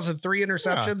 touchdowns and 3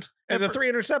 interceptions. Yeah. And the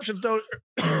 3 interceptions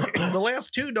the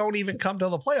last 2 don't even come to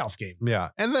the playoff game. Yeah.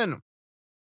 And then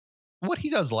what he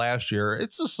does last year,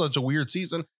 it's just such a weird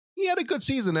season. He had a good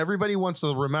season. Everybody wants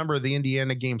to remember the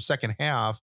Indiana game second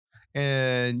half.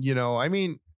 And, I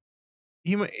mean,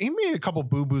 he made a couple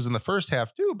boo-boos in the first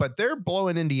half too, but they're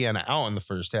blowing Indiana out in the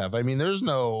first half. I mean, there's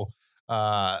no,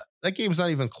 that game's not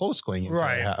even close going into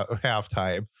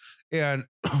halftime. And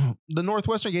the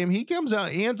Northwestern game, he comes out,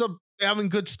 he ends up having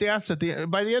good stats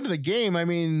by the end of the game. I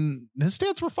mean, his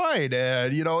stats were fine.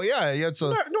 And,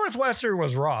 Northwestern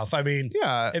was rough. I mean,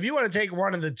 if you want to take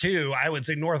one of the two, I would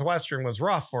say Northwestern was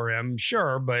rough for him.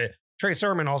 Sure. But Trey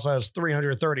Sermon also has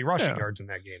 330 rushing yards in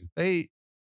that game.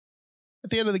 At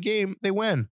the end of the game, they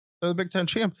win. They're the Big Ten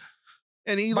champ.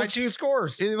 And he by 2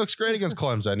 scores. He looks great against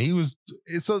Clemson.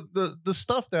 So the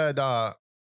stuff that,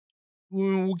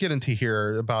 we'll get into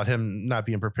here about him not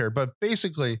being prepared, but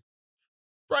basically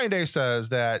Brian Day says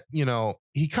that,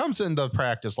 he comes into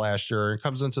practice last year and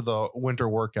comes into the winter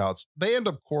workouts. They end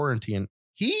up quarantining.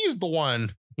 He's the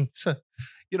one, he said,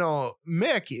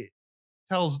 Mick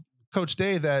tells Coach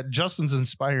Day that Justin's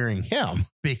inspiring him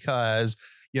because,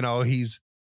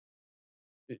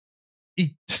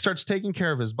 he starts taking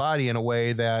care of his body in a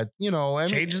way that,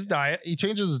 changes his diet. He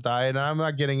changes his diet. And I'm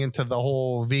not getting into the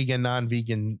whole vegan,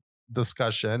 non-vegan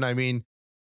discussion. I mean,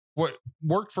 what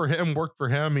worked for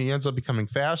him. He ends up becoming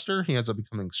faster. He ends up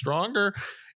becoming stronger.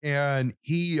 And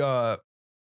he, then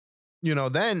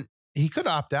he could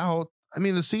opt out. I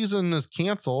mean, the season is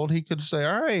canceled. He could say,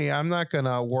 all right, I'm not going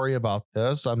to worry about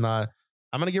this. I'm going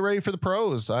to get ready for the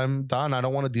pros. I'm done. I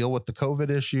don't want to deal with the COVID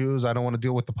issues. I don't want to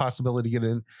deal with the possibility to get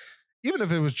in. Even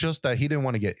if it was just that he didn't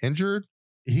want to get injured,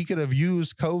 he could have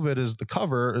used COVID as the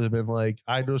cover and been like,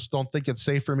 I just don't think it's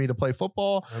safe for me to play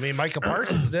football. I mean, Micah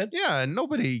Parsons did. Yeah. And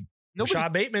nobody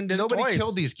Rashad Bateman did. Nobody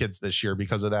killed these kids this year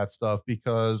because of that stuff,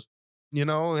 because,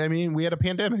 I mean, we had a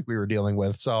pandemic we were dealing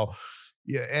with. So,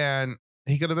 yeah. And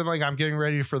he could have been like, I'm getting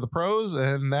ready for the pros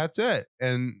and that's it.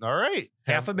 And all right.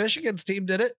 Half of Michigan's team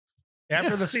did it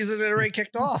after the season had already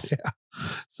kicked off. Yeah.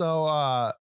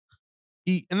 So,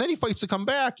 and then he fights to come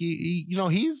back.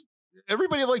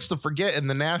 Everybody likes to forget in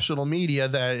the national media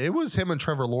that it was him and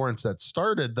Trevor Lawrence that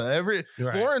started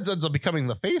Lawrence ends up becoming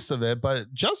the face of it,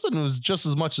 but Justin was just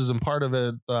as much as a part of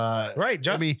it. I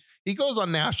mean, he goes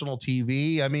on national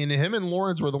TV. I mean, him and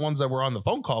Lawrence were the ones that were on the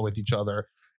phone call with each other.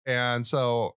 And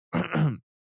so,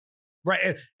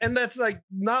 right. And that's like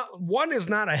one is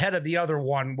not ahead of the other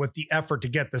one with the effort to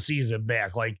get the season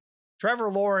back. Like Trevor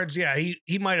Lawrence. Yeah.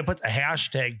 He might've put the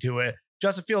hashtag to it.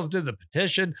 Justin Fields did the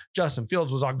petition. Justin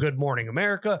Fields was on Good Morning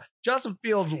America. Justin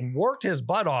Fields worked his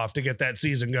butt off to get that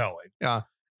season going. Yeah.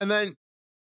 And then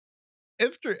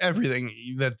after everything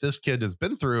that this kid has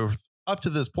been through up to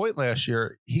this point last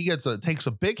year, he takes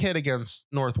a big hit against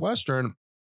Northwestern.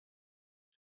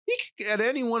 At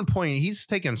any one point, he's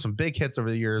taken some big hits over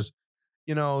the years.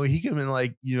 He can be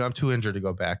like, I'm too injured to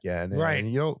go back in. Right.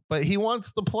 But he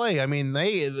wants to play. I mean,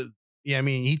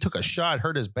 he took a shot,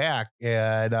 hurt his back,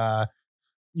 and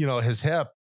his hip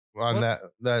on that.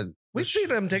 We've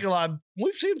seen him take a lot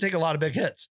of big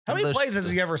hits. How many plays has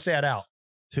he ever sat out?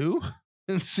 2?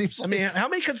 It seems like, I mean, how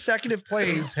many consecutive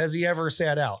plays has he ever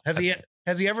sat out? Has he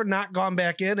Has he ever not gone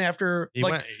back in after He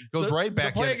goes right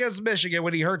back the play in against Michigan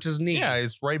when he hurts his knee? Yeah,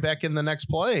 it's right back in the next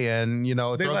play, and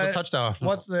throws a touchdown.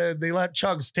 They let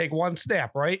Chugs take one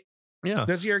snap, right? Yeah.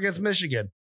 This year against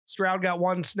Michigan, Stroud got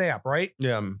one snap, right?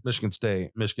 Yeah, Michigan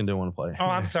State. Michigan didn't want to play. Oh,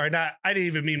 I'm sorry. I didn't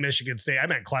even mean Michigan State. I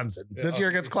meant Clemson. This year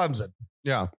against Clemson.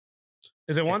 Yeah.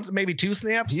 Is it one, maybe 2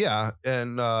 snaps? Yeah,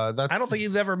 and that's. I don't think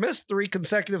he's ever missed 3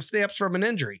 consecutive snaps from an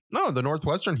injury. No, the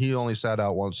Northwestern, he only sat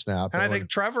out 1 snap. And I think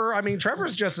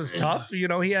Trevor's just as tough.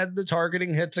 He had the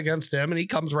targeting hits against him, and he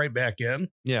comes right back in.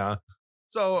 Yeah.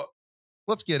 So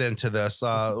let's get into this.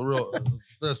 So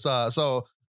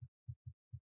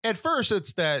at first,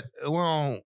 it's that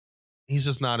he's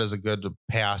just not as a good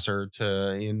passer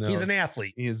to He's an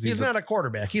athlete. He's not a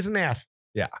quarterback. He's an athlete.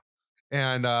 Yeah.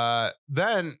 And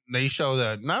then they show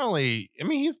that not only,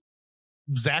 he's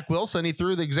Zach Wilson, he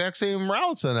threw the exact same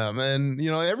routes in him. And,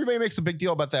 everybody makes a big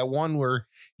deal about that one where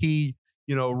he,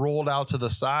 rolled out to the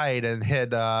side and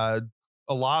hit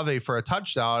Olave for a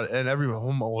touchdown. And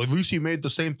everyone, well, at least he made the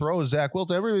same throw as Zach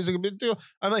Wilson. Everybody's like a big deal.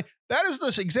 I'm like, that is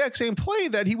the exact same play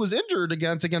that he was injured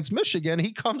against Michigan.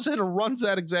 He comes in and runs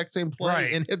that exact same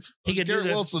play and hits Garrett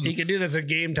Wilson. He could do this in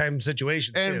game time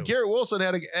situations. And Garrett Wilson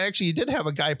he did have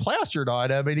a guy plastered on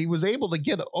him, and he was able to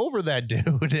get over that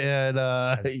dude. And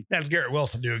that's Garrett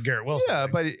Wilson doing Garrett Wilson. Yeah,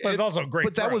 but it's also a great.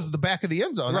 But that was the back of the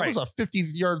end zone. That was a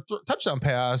 50-yard touchdown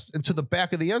pass into the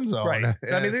back of the end zone. Right.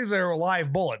 These are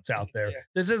live bullets out there. Yeah.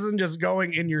 This isn't just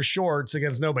going in your shorts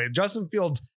against nobody. Justin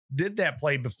Fields did that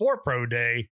play before Pro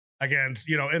Day against,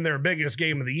 in their biggest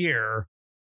game of the year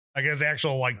against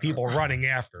actual people running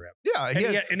after him.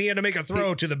 Yeah. And he had to make a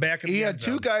throw to the back of the end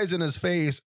zone. He had 2 guys in his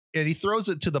face, and he throws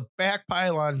it to the back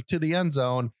pylon to the end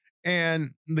zone. And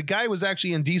the guy was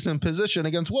actually in decent position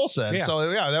against Wilson. Yeah.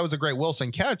 So, that was a great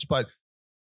Wilson catch. But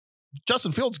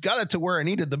Justin Fields got it to where it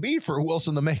needed to be for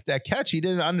Wilson to make that catch. He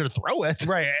didn't underthrow it.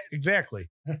 Right.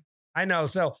 Exactly. I know.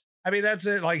 So, that's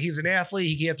it. He's an athlete.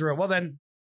 He can't throw it. Well, then,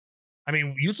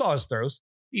 you saw his throws.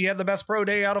 He had the best pro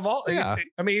day out of all. Yeah.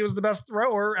 He was the best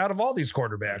thrower out of all these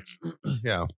quarterbacks.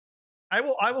 Yeah. I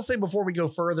will say before we go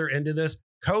further into this,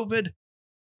 COVID,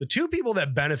 the 2 people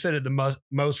that benefited the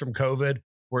most from COVID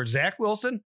were Zach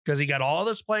Wilson, because he got all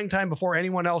this playing time before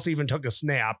anyone else even took a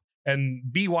snap. And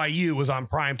BYU was on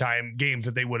primetime games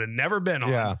that they would have never been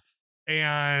on. Yeah.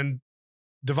 And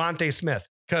Devontae Smith,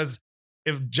 because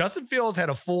if Justin Fields had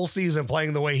a full season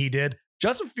playing the way he did,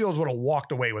 Justin Fields would have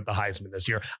walked away with the Heisman this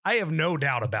year. I have no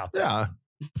doubt about that.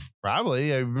 Yeah,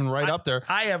 probably. I've been up there.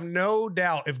 I have no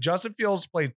doubt if Justin Fields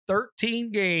played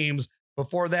 13 games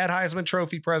before that Heisman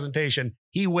Trophy presentation,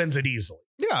 he wins it easily.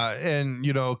 Yeah, and,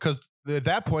 because at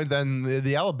that point, then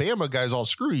the Alabama guys all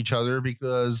screw each other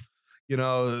because,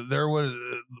 there was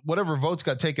whatever votes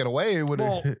got taken away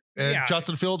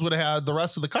Justin Fields would have had the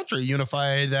rest of the country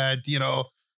unified that,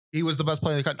 he was the best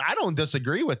player in the country. I don't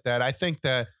disagree with that. I think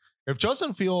that if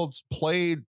Justin Fields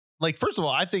played, first of all,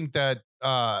 I think that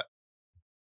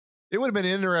it would have been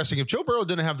interesting if Joe Burrow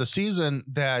didn't have the season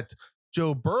that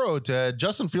Joe Burrow did.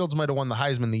 Justin Fields might have won the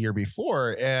Heisman the year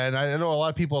before. And I know a lot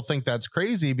of people think that's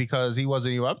crazy because he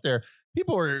wasn't even up there.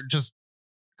 People were just,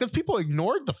 because people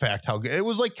ignored the fact how good it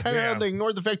was, kind of how they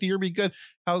ignored the fact the year be good,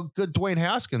 how good Dwayne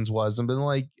Haskins was, and been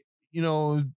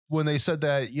when they said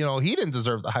that, he didn't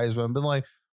deserve the Heisman, been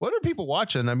what are people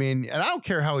watching? And I don't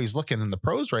care how he's looking in the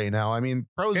pros right now.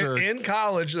 Pros are in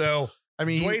college though.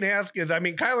 Dwayne Haskins,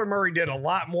 Kyler Murray did a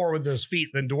lot more with his feet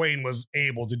than Dwayne was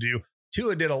able to do.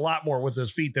 Tua did a lot more with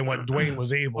his feet than what Dwayne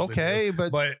was able to do.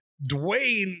 But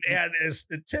Dwayne had a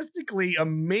statistically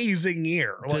amazing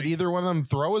year. Did either one of them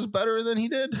throw as better than he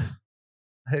did?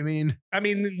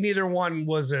 Neither one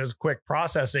was as quick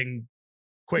processing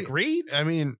quick reads.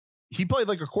 He played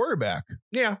like a quarterback.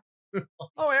 Yeah.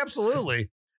 Oh, absolutely.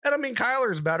 And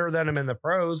Kyler's better than him in the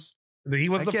pros. He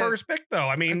was the first pick,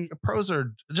 though. Pros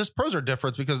are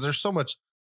different because there's so much.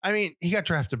 He got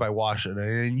drafted by Washington,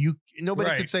 and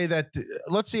nobody could say that.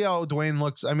 Let's see how Dwayne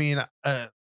looks.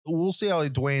 We'll see how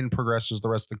Dwayne progresses the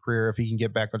rest of the career, if he can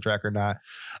get back on track or not.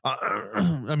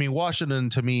 Washington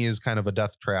to me is kind of a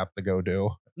death trap to go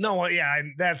do. No, yeah,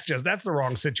 that's the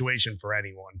wrong situation for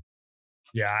anyone.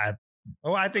 Yeah.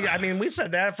 I think, we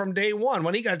said that from day one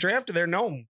when he got drafted there.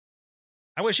 No,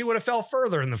 I wish he would have fell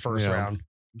further in the first round.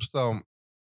 So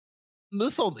but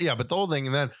the whole thing.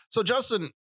 And then, so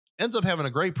Justin ends up having a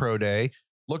great pro day,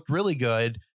 looked really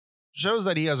good, shows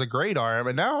that he has a great arm.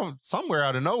 And now somewhere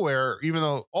out of nowhere, even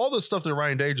though all the stuff that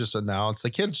Ryan Day just announced, the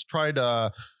kids tried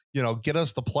to, get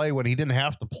us to play when he didn't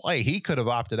have to play. He could have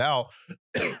opted out,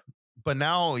 but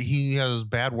now he has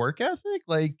bad work ethic.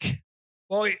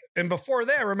 Well, and before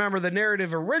that, remember the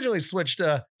narrative originally switched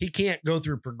to he can't go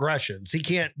through progressions. He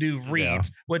can't do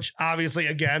reads, which obviously,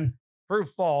 again, proof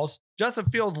false. Justin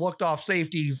Fields looked off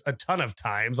safeties a ton of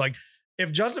times. Like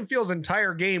if Justin Fields'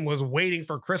 entire game was waiting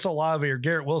for Chris Olave or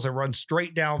Garrett Wilson to run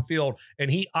straight downfield and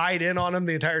he eyed in on him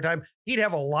the entire time, he'd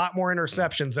have a lot more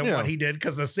interceptions than what he did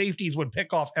because the safeties would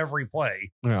pick off every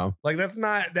play. Yeah. Like that's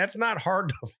not hard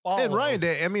to follow. And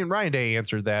Ryan Day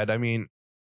answered that. I mean,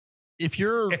 if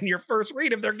you're in your first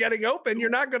read, if they're getting open,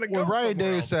 you're not going to go. Well, Ryan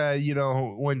Day said,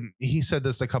 when he said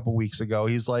this a couple weeks ago,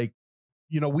 he's like,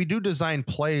 we do design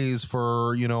plays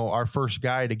for, our first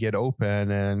guy to get open.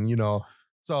 And,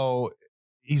 so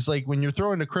he's like, when you're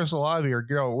throwing to Chris Olave or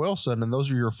Garrett Wilson and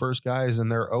those are your first guys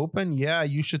and they're open, yeah,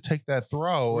 you should take that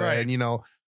throw. Right. And,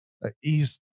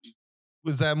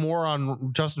 was that more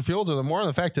on Justin Fields or more on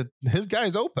the fact that his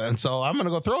guy's open? So I'm going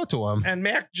to go throw it to him. And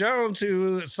Mac Jones,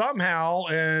 who somehow,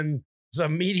 in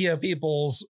some media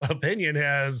people's opinion,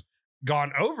 has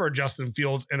gone over Justin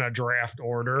Fields in a draft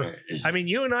order. I mean,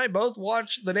 you and I both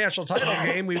watched the national title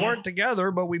game. We weren't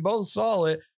together, but we both saw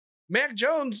it. Mac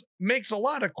Jones makes a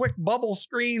lot of quick bubble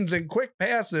screens and quick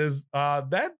passes.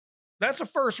 That's a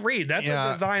first read. That's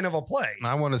a design of a play.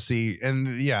 I want to see, and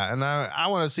I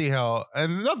want to see how,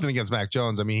 and nothing against Mac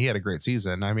Jones. I mean, he had a great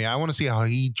season. I mean, I want to see how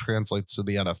he translates to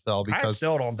the NFL because I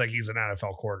still don't think he's an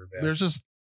NFL quarterback. There's just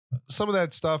some of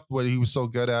that stuff, what he was so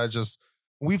good at.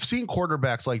 We've seen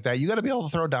quarterbacks like that. You got to be able to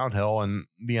throw downhill in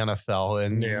the NFL,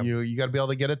 and you got to be able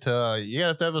to get it to. You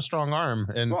have to have a strong arm.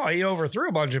 And well, he overthrew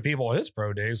a bunch of people at his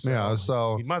pro days.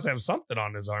 So he must have something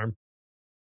on his arm.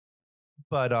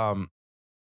 But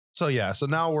so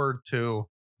now we're to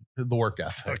the work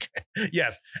ethic. Okay.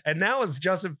 Yes, and now it's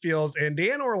Justin Fields and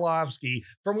Dan Orlovsky.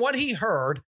 From what he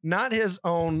heard, not his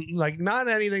own, like not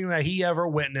anything that he ever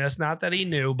witnessed, not that he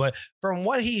knew, but from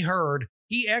what he heard,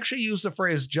 he actually used the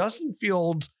phrase Justin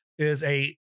Fields is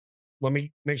let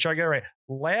me make sure I get it right,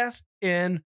 last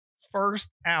in, first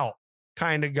out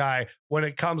kind of guy when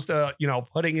it comes to,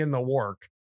 putting in the work,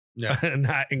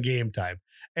 not in game time.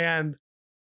 And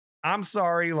I'm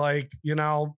sorry,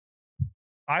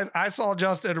 I saw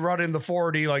Justin running the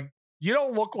 40, you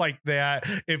don't look like that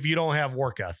if you don't have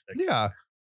work ethic. Yeah.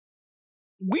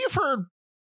 We've heard,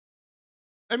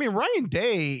 Ryan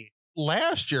Day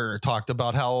last year talked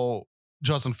about how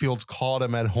Justin Fields called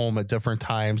him at home at different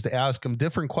times to ask him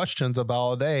different questions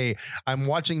about, hey, I'm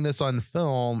watching this on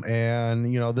film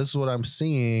and, this is what I'm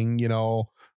seeing,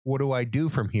 what do I do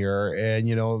from here?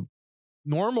 And,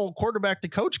 normal quarterback to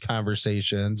coach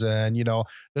conversations. And,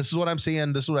 this is what I'm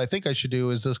seeing. This is what I think I should do.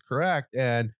 Is this correct?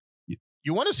 And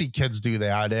you want to see kids do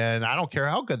that. And I don't care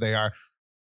how good they are.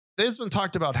 It's been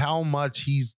talked about how much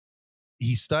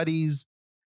he studies.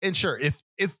 And sure, if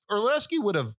Orlovsky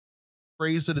would have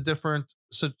phrased it a different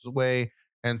way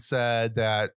and said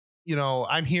that,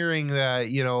 I'm hearing that,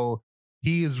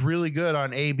 he is really good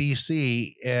on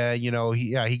ABC and,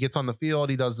 he gets on the field.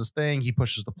 He does this thing. He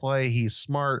pushes the play. He's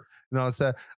smart. It's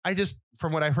that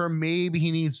from what I've heard, maybe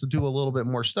he needs to do a little bit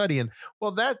more studying.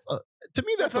 Well, that's to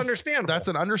me, that's understandable. That's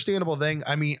an understandable thing.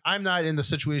 I mean, I'm not in the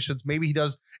situations. Maybe he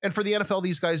does. And for the NFL,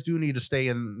 these guys do need to stay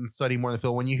and study more in the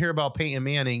field. When you hear about Peyton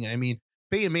Manning, and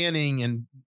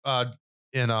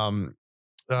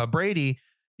Brady,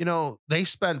 they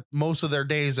spent most of their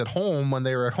days at home when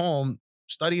they were at home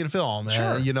studying film.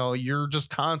 Sure. And, you're just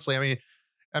constantly,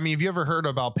 have you ever heard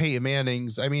about Peyton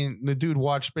Manning's? The dude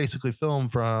watched basically film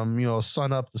from,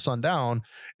 sun up to sundown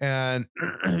and,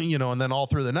 and then all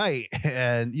through the night.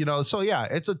 And, so yeah,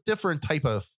 it's a different type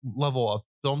of level of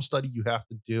film study you have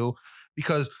to do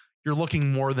because you're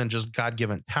looking more than just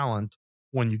God-given talent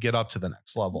when you get up to the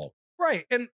next level. Right.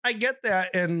 And I get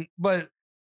that. But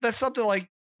that's something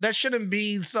that shouldn't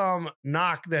be some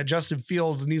knock that Justin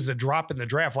Fields needs to drop in the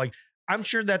draft. I'm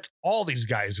sure that's all these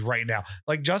guys right now.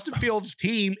 Justin Fields'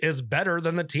 team is better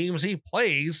than the teams he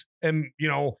plays. And,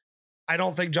 I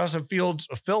don't think Justin Fields'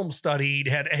 film study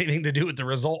had anything to do with the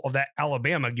result of that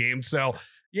Alabama game. So,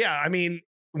 yeah,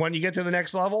 when you get to the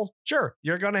next level, sure,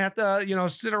 you're going to have to,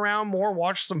 sit around more,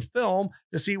 watch some film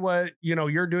to see what,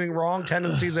 you're doing wrong,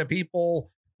 tendencies that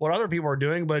what other people are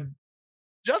doing. But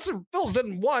Justin Fields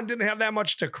didn't have that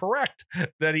much to correct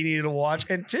that he needed to watch.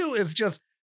 And two, is just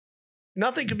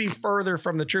nothing could be further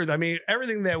from the truth.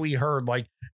 Everything that we heard,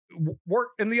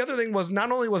 work. And the other thing was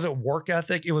not only was it work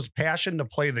ethic, it was passion to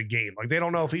play the game. They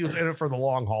don't know if he was in it for the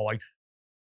long haul.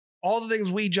 All the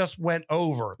things we just went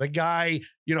over, the guy,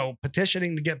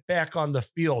 petitioning to get back on the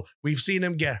field. We've seen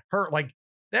him get hurt.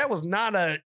 That was not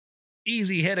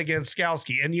easy hit against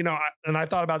Skalski. And, I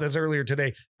thought about this earlier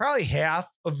today. Probably half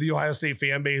of the Ohio State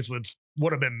fan base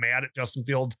would have been mad at Justin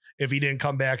Fields if he didn't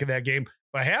come back in that game.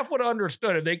 But half would have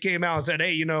understood if they came out and said,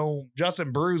 hey,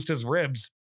 Justin bruised his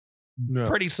ribs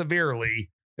pretty severely.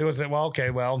 It was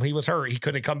he was hurt. He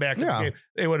couldn't come back in the game.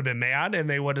 They would have been mad, and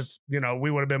they would have,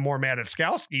 we would have been more mad at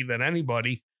Skalski than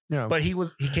anybody. Yeah. But he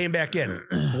came back in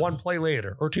one play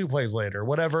later or 2 plays later,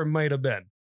 whatever it might have been.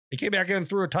 He came back in and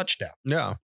threw a touchdown.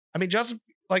 Yeah. I mean, just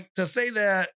to say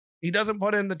that he doesn't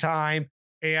put in the time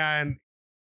and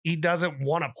he doesn't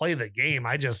want to play the game.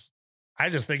 I just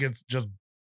think it's just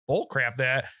bull crap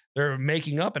that they're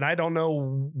making up. And I don't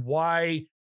know why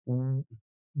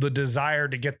the desire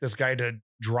to get this guy to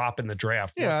drop in the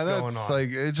draft. Yeah, that's like,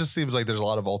 it just seems like there's a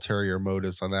lot of ulterior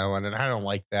motives on that one. And I don't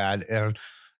like that. And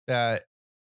that,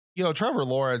 Trevor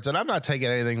Lawrence, and I'm not taking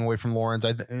anything away from Lawrence.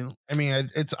 I mean,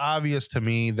 it's obvious to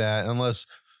me that unless,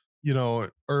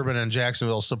 Urban and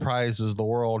Jacksonville surprises the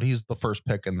world, he's the first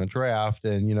pick in the draft.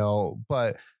 And,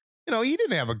 but, he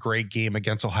didn't have a great game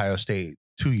against Ohio State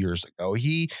 2 years ago.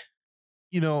 He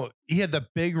had the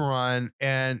big run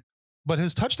but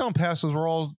his touchdown passes were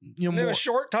all, they were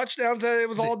short touchdowns. It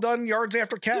was all done yards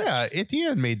after catch. Yeah.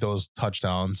 Etienne made those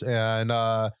touchdowns and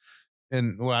I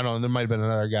don't know, there might've been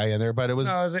another guy in there, but it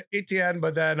was Etienne,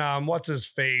 but then, what's his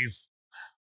face?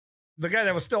 The guy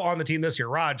that was still on the team this year,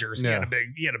 Rodgers. He had a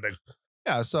big.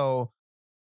 Yeah. So,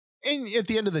 and at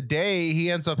the end of the day,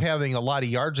 he ends up having a lot of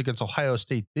yards against Ohio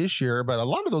State this year, but a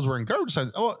lot of those were in garbage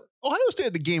time. Ohio State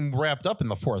had the game wrapped up in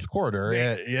the fourth quarter,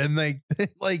 and they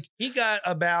he got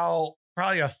about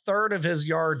probably a third of his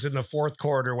yards in the fourth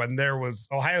quarter when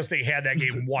Ohio State had that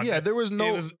game won. Yeah, it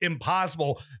was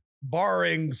impossible.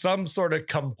 Barring some sort of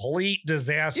complete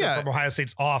disaster from Ohio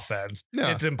State's offense,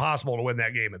 it's impossible to win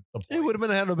that game at the point. It would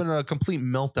have been a complete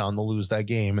meltdown to lose that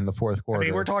game in the fourth quarter. I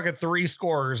mean, we're talking 3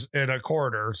 scores in a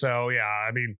quarter. So, yeah,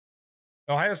 I mean,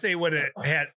 Ohio State would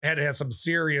have had some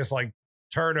serious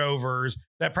turnovers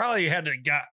that probably had to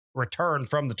got returned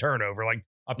from the turnover, like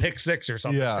a pick 6 or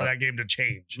something for that game to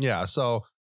change. Yeah. So,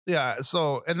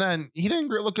 and then he didn't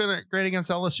look great against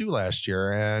LSU last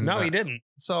year. And no, he didn't.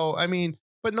 So, I mean,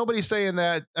 but nobody's saying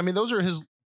that. I mean, those are his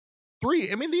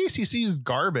 3. I mean, the ACC is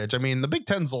garbage. I mean, the Big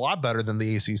Ten's a lot better than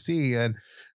the ACC, and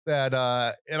that.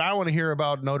 And I want to hear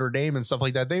about Notre Dame and stuff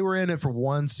like that. They were in it for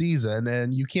 1 season,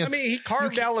 and you can't. I mean, he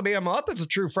carved Alabama up as a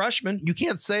true freshman. You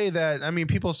can't say that. I mean,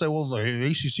 people say, "Well, the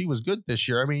ACC was good this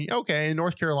year." I mean, okay,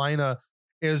 North Carolina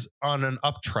is on an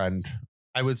uptrend,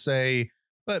 I would say.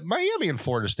 But Miami and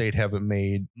Florida State haven't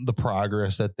made the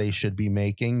progress that they should be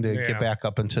making to get back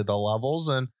up into the levels.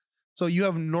 And so you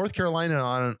have North Carolina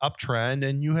on an uptrend,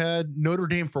 and you had Notre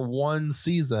Dame for 1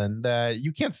 season that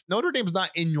you can't. Notre Dame's not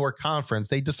in your conference.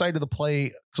 They decided to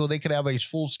play so they could have a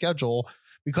full schedule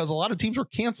because a lot of teams were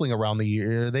canceling around the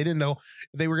year. They didn't know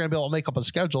if they were going to be able to make up a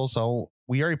schedule. So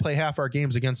we already play half our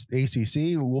games against the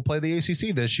ACC. We'll play the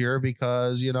ACC this year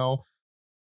because,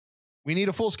 we need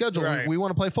a full schedule. Right. We want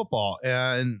to play football.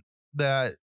 And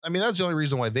that's the only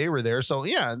reason why they were there. So,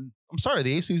 yeah, I'm sorry.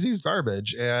 The ACC is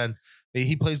garbage. And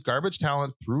he plays garbage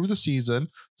talent through the season.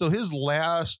 So his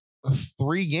last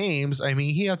 3 games, I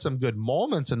mean, he had some good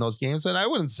moments in those games. And I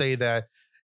wouldn't say that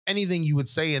anything you would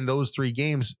say in those 3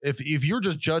 games, if you're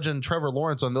just judging Trevor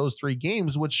Lawrence on those 3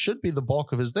 games, which should be the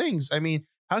bulk of his things, I mean,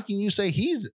 how can you say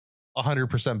he's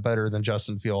 100% better than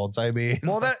Justin Fields? I mean,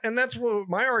 well, that's what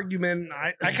my argument.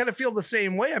 I kind of feel the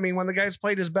same way. I mean, when the guy's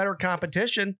played his better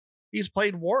competition, he's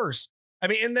played worse. I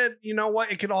mean, and then, you know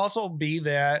what? It could also be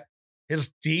that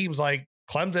his teams like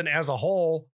Clemson as a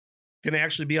whole can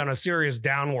actually be on a serious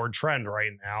downward trend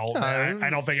right now. I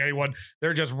don't think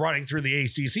they're just running through the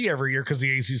ACC every year because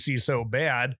the ACC is so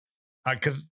bad.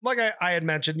 Because like I had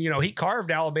mentioned, he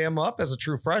carved Alabama up as a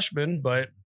true freshman, but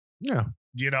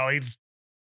he's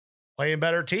playing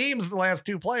better teams the last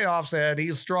 2 playoffs, and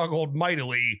he's struggled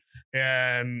mightily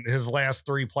in his last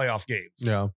 3 playoff games.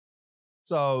 Yeah.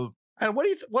 So, and what do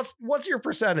you what's your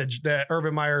percentage that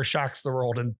Urban Meyer shocks the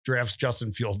world and drafts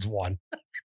Justin Fields 1?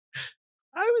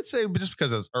 I would say just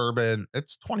because it's Urban,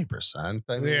 it's 20%.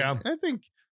 I mean, yeah.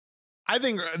 I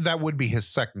think that would be his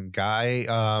second guy.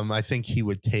 I think he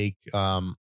would take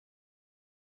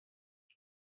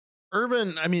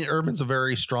Urban. I mean, Urban's a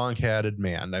very strong-headed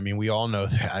man. I mean, we all know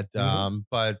that.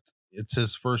 But it's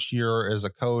his first year as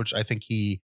a coach. I think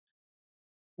he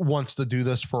wants to do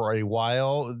this for a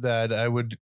while.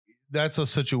 That's a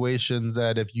situation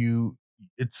that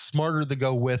it's smarter to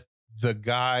go with the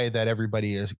guy that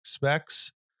everybody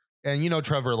expects. And,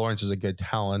 Trevor Lawrence is a good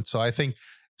talent. So I think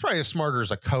it's probably smarter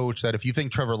as a coach that if you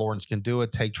think Trevor Lawrence can do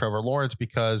it, take Trevor Lawrence,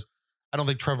 because I don't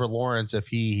think Trevor Lawrence, if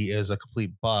he is a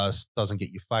complete bust, doesn't get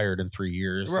you fired in 3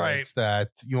 years. Right. It's that,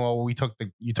 you took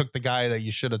the guy that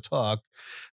you should have took.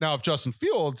 Now, if Justin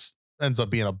Fields ends up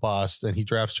being a bust and he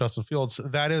drafts Justin Fields,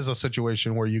 that is a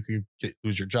situation where you could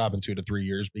lose your job in 2 to 3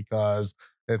 years, because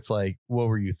it's like, what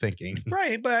were you thinking?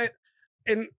 Right. But,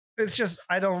 and it's just,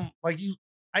 I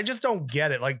just don't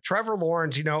get it. Like Trevor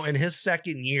Lawrence, in his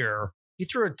second year, he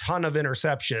threw a ton of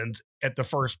interceptions at the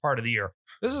first part of the year.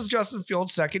 This is Justin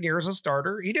Fields' second year as a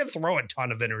starter. He didn't throw a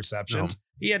ton of interceptions. No.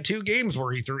 He had 2 games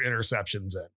where he threw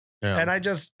interceptions in. Yeah.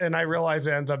 And I realized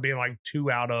it ends up being like 2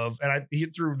 out of, and he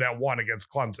threw that one against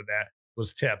Clemson that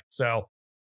was tipped. So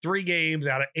 3 games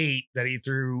out of 8 that he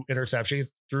threw interceptions. He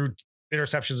threw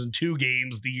interceptions in 2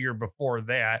 games the year before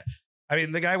that. I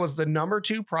mean, the guy was the number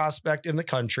 2 prospect in the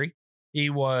country. He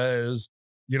was,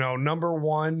 number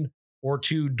 1 or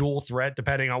 2 dual threat,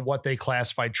 depending on what they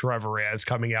classified Trevor as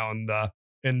coming out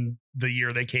in the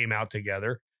year they came out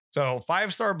together. So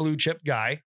 5-star blue chip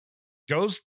guy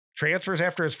transfers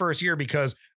after his first year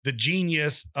because the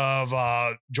genius of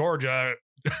Georgia,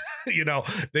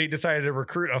 they decided to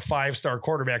recruit a 5-star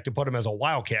quarterback to put him as a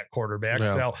Wildcat quarterback.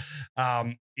 Yeah.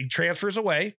 So he transfers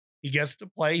away. He gets to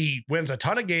play. He wins a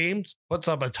ton of games, puts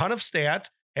up a ton of stats,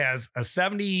 has a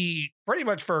 70 pretty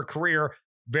much for a career,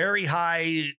 very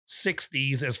high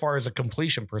 60s as far as a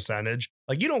completion percentage.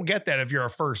 Like, you don't get that if you're a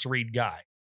first read guy.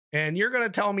 And you're going to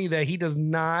tell me that he's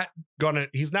not going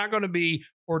to be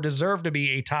or deserve to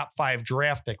be a top 5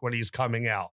 draft pick when he's coming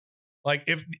out. Like,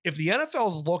 if the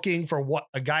NFL is looking for what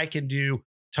a guy can do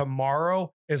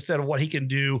tomorrow instead of what he can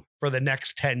do for the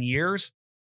next 10 years,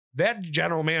 that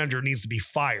general manager needs to be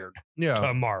fired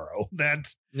tomorrow.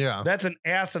 That's an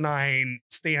asinine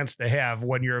stance to have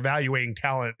when you're evaluating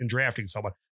talent and drafting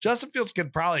someone. Justin Fields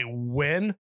could probably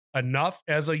win enough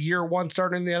as a year 1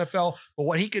 starter in the NFL, but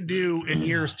what he could do in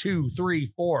years 2, 3,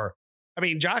 4. I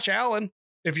mean, Josh Allen,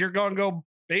 if you're going to go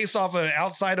based off of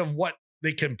outside of what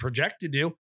they can project to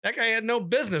do, that guy had no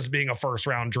business being a first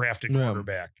round drafted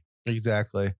quarterback.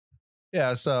 Exactly.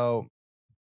 Yeah. So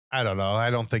I don't know.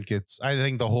 I think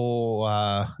the whole,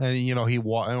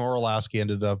 Orlowski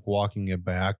ended up walking it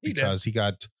back because he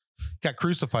got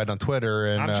crucified on Twitter,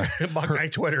 and I'm sure Buckeye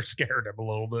Twitter scared him a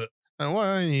little bit.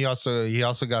 And he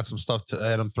also got some stuff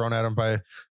thrown at him by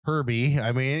Herbie.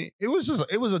 I mean, it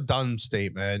was a dumb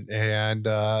statement, and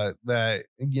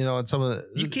and some of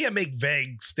you can't make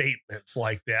vague statements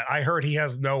like that. I heard he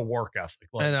has no work ethic.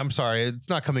 And I'm sorry, it's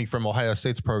not coming from Ohio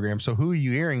State's program. So who are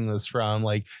you hearing this from?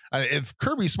 Like, if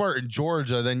Kirby Smart in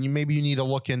Georgia, then maybe you need to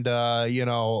look into,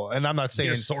 and I'm not saying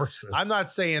your sources. I'm not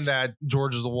saying that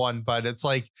Georgia's the one, but it's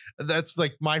like, that's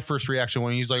like my first reaction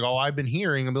when he's like, oh, I've been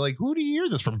hearing, and be like, who do you hear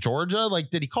this from? Georgia?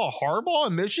 Like, did he call Harbaugh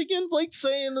in Michigan? Like,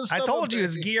 saying this stuff? I told you,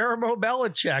 it's Guillermo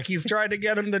Belichick. He's trying to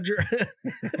get him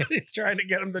he's trying to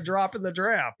get him to drop in the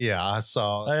draft. Yeah,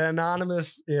 so an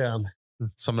anonymous,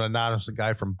 some anonymous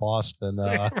guy from Boston.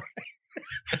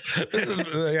 This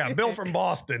is Bill from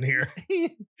Boston here.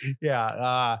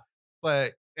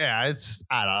 But yeah,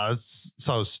 I don't know, it's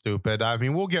so stupid. I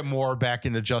mean, we'll get more back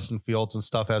into Justin Fields and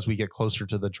stuff as we get closer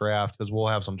to the draft, because we'll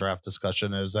have some draft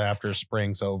discussion as after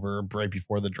spring's over, right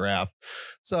before the draft.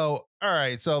 So, all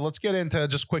right, so let's get into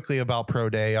just quickly about Pro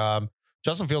Day.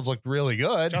 Justin Fields looked really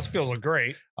good. Justin Fields looked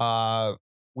great.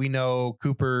 We know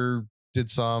Cooper did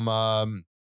some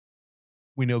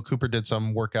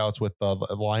workouts with the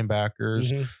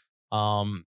linebackers.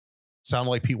 Mm-hmm. Sounded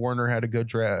like Pete Werner had a good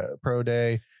Pro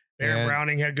Day. Baron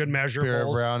Browning had good measurables.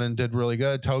 Baron Browning did really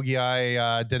good.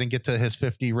 Togiai didn't get to his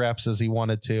 50 reps as he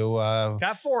wanted to.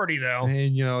 Got 40 though.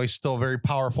 And he's still a very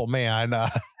powerful man.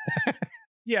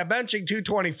 Yeah, benching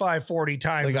 225 40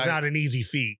 times is not an easy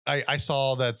feat. I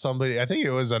saw that somebody, I think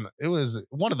it was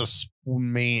one of the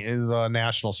main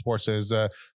national sports is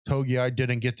Togiai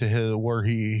didn't get to where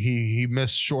he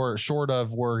missed short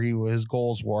of where his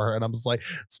goals were, and I was like,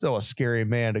 still a scary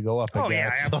man to go up against.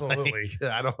 Yeah, absolutely.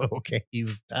 Like, I don't know. Okay,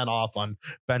 he's 10 off on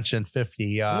benching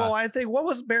 50. Well, I think, what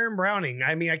was Baron Browning?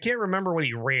 I mean, I can't remember what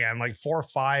he ran, like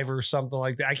 4.5 or something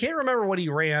like that. I can't remember what he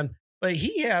ran. But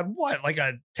he had like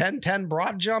a 10-10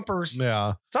 broad jump or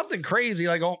something crazy.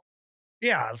 Like,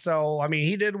 so, I mean,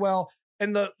 he did well.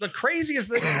 And the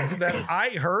craziest thing that I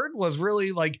heard was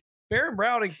really like Baron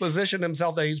Browning positioned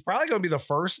himself that he's probably going to be the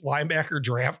first linebacker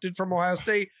drafted from Ohio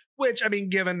State, which, I mean,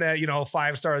 given that,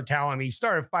 5-star talent, he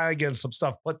started finally getting some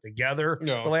stuff put together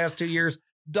the last 2 years,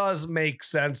 does make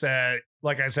sense that,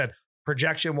 like I said,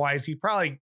 projection wise, he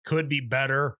probably could be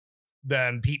better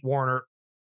than Pete Werner.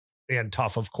 And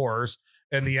tough, of course,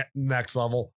 in the next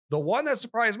level. The one that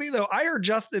surprised me, though, I heard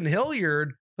Justin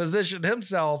Hilliard positioned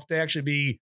himself to actually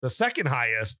be the second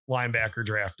highest linebacker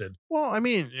drafted. Well, I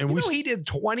mean, and he did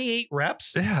 28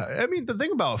 reps. Yeah. I mean, the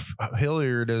thing about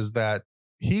Hilliard is that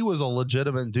he was a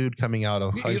legitimate dude coming out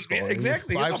of high school.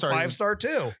 Exactly. He was a 5-star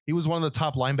too. He was one of the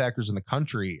top linebackers in the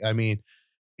country. I mean,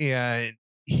 and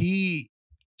he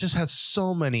just had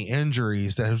so many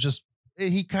injuries that it was just,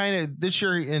 he kind of this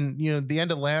year and, the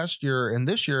end of last year and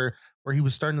this year where he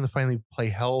was starting to finally play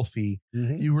healthy,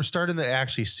 you were starting to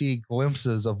actually see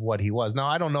glimpses of what he was. Now,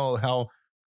 I don't know how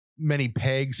many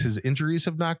pegs his injuries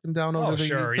have knocked him down over the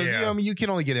years. Because I mean, you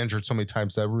can only get injured so many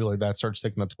times that starts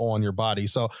taking a toll on your body.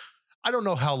 So I don't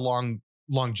know how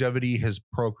longevity his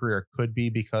pro career could be,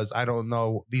 because I don't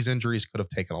know, these injuries could have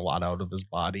taken a lot out of his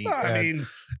body. Well, I mean,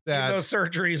 those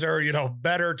surgeries are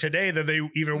better today than they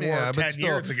even were 10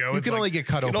 years ago. You can only get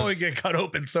cut open. Only get cut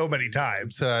open so many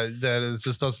times. That it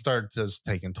just does start just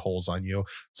taking tolls on you.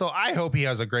 So I hope he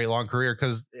has a great long career,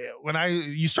 because when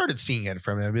you started seeing it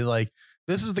from him, I'd be like,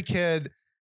 this is the kid.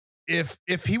 If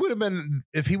he would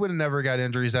have never got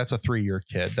injuries, that's a 3-year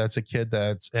kid. That's a kid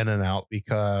that's in and out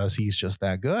because he's just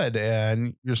that good.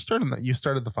 And you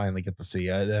started to finally get to see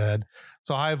it. And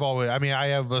so I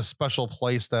have a special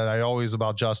place that I always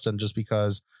about Justin, just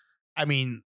because, I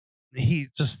mean, he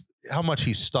just how much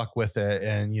he stuck with it.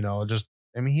 And,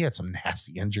 he had some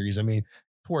nasty injuries. I mean,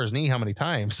 tore his knee how many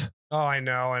times? Oh, I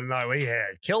know. And he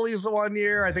had Achilles the 1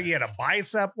 year. I think he had a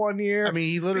bicep 1 year. I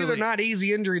mean, these are not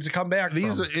easy injuries to come back from.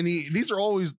 These are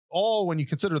always all, when you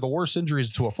consider the worst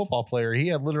injuries to a football player, he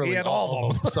had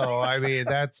all of them. So, I mean,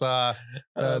 that's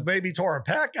maybe tore a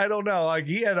pec. I don't know. Like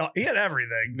he had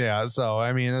everything. Yeah. So,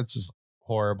 I mean, it's just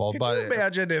horrible. Could you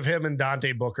imagine if him and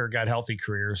Dante Booker got healthy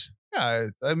careers? Yeah.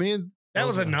 I mean, that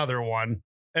was another one.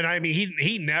 And I mean,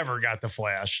 he never got the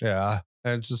flash. Yeah.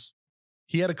 And it's just,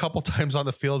 he had a couple times on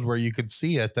the field where you could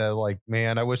see it that, like,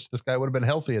 man, I wish this guy would have been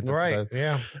healthy at the right.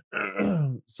 Yeah.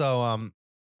 So, all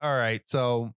right.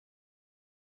 So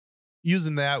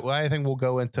using that, I think we'll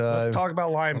go into let's talk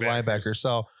about linebackers.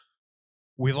 So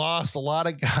we lost a lot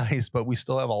of guys, but we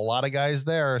still have a lot of guys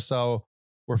there. So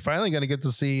we're finally going to get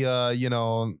to see,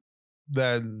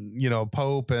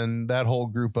 Pope and that whole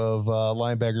group of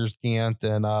linebackers, Gant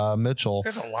and Mitchell.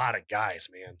 There's a lot of guys,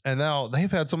 man. And now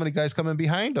they've had so many guys coming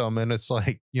behind them, and it's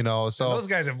like, so and those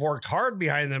guys have worked hard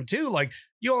behind them too. Like,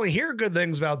 you only hear good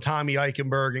things about Tommy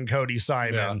Eichenberg and Cody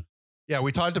Simon. Yeah,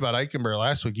 we talked about Eichenberg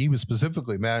last week. He was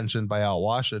specifically mentioned by Al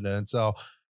Washington. So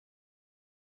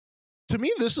to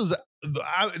me, this is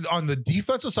on the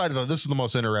defensive side of this is the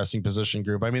most interesting position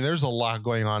group. I mean, there's a lot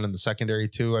going on in the secondary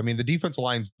too. I mean, the defensive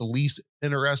line's the least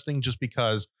interesting, just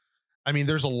because, I mean,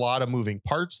 there's a lot of moving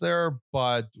parts there,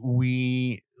 but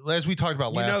as we talked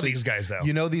about last week, these guys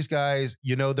though. These guys,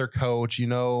 their coach,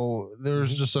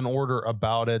 there's just an order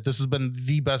about it. This has been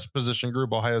the best position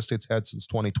group Ohio State's had since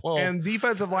 2012. And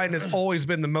defensive line has always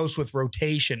been the most with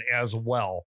rotation as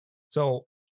well. So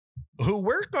who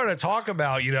we're going to talk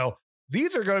about,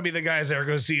 these are going to be the guys that are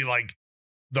going to see like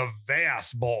the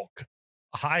vast bulk,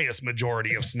 highest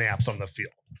majority of snaps on the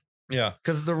field. Yeah.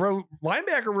 Because the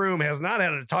linebacker room has not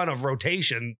had a ton of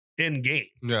rotation in game.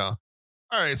 Yeah.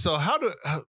 All right. So how does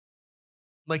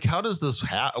this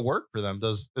work for them?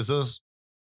 Does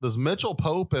Mitchell,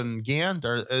 Pope, and Gant,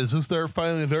 is this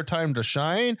finally their time to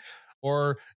shine?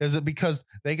 Or is it because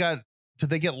did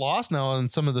they get lost now in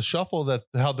some of the shuffle that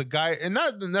how the guy, and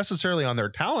not necessarily on their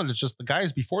talent, it's just the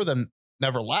guys before them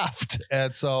never left.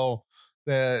 And so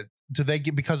did they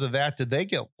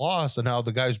get lost, and how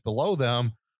the guys below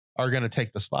them are going to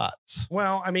take the spots?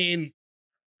 Well, I mean,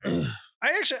 I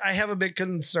have a big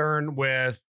concern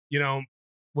with,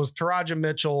 was Taraja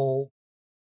Mitchell,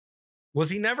 was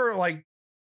he never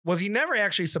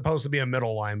actually supposed to be a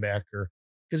middle linebacker?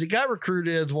 Because he got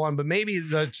recruited as one, but maybe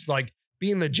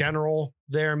being the general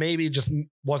there, maybe just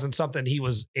wasn't something he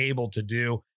was able to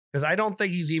do. Because I don't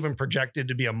think he's even projected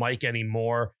to be a Mike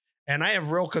anymore. And I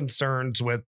have real concerns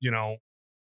with, the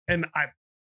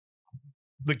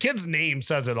kid's name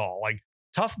says it all. Like,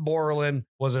 Tough Borland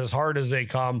was as hard as they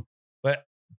come, but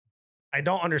I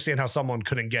don't understand how someone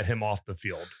couldn't get him off the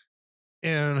field.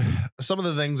 And some of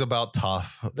the things about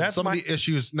Tough, of the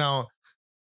issues. Now,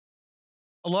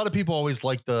 a lot of people always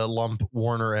like to lump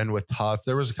Warner in with Tough.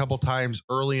 There was a couple times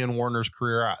early in Warner's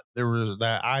career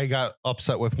that I got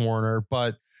upset with Warner,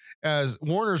 but as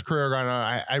Warner's career got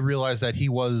on, I realized that he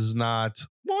was not.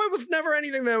 Well, it was never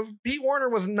anything that Pete Warner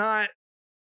was not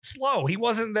slow. He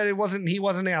wasn't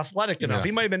athletic enough. Yeah.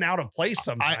 He might have been out of place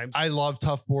sometimes. I love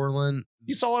Tough Borland.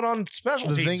 You saw it on special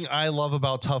teams. The thing I love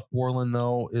about Tough Borland,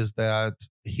 though, is that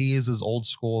he is as old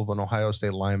school of an Ohio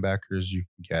State linebacker as you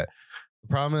can get. The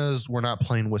problem is we're not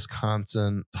playing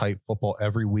Wisconsin type football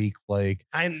every week. Like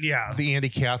the Andy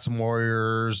Katz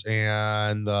Warriors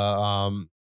and the,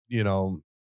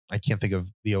 I can't think of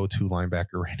the O2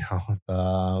 linebacker right now.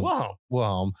 The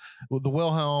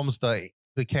Wilhelms, the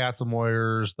Katz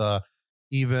Warriors, the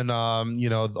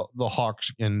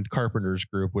Hawks and Carpenters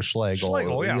group with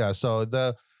Schlegel. Yeah. So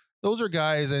those are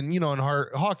guys, and and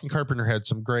Hawk and Carpenter had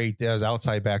some great as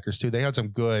outside backers too. They had some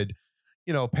good,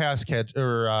 pass catch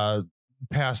or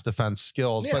pass defense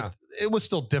skills, but it was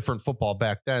still different football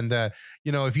back then. That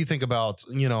if you think about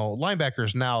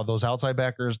linebackers now, those outside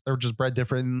backers, they're just bred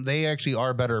different. They actually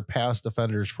are better pass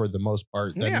defenders for the most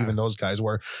part than even those guys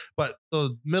were. But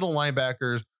the middle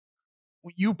linebackers,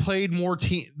 you played more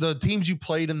the teams you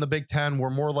played in the Big Ten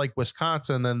were more like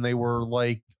Wisconsin than they were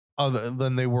like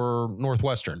than they were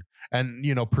Northwestern and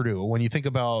Purdue. When you think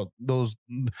about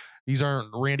these aren't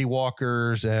Randy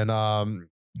Walkers and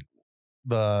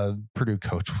the Purdue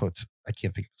coach, I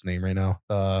can't think of his name right now.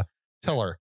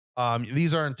 Tiller.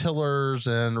 These aren't Tillers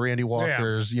and Randy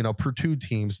Walkers, Purdue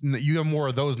teams. You have more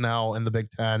of those now in the Big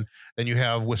Ten than you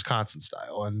have Wisconsin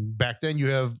style. And back then you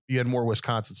had more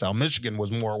Wisconsin style. Michigan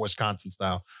was more Wisconsin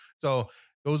style. So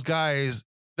those guys,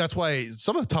 that's why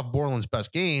some of Tough Borland's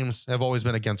best games have always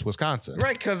been against Wisconsin.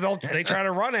 Right, because they try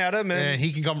to run at him. And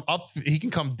he can come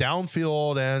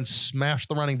downfield and smash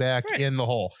the running back in the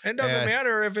hole. It doesn't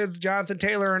matter if it's Jonathan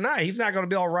Taylor or not. He's not going to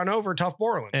be able to run over Tough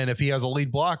Borland. And if he has a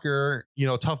lead blocker,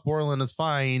 Tough Borland is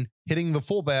fine hitting the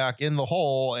fullback in the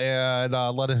hole and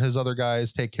letting his other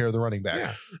guys take care of the running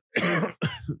back. Yeah.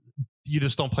 You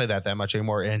just don't play that much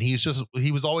anymore. And he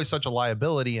was always such a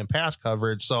liability in pass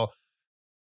coverage. So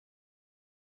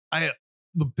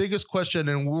the biggest question,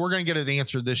 and we're going to get an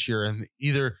answer this year, and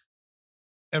either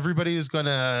everybody is going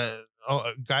to,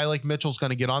 a guy like Mitchell's going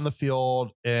to get on the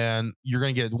field and you're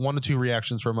going to get 1 to 2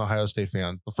 reactions from Ohio State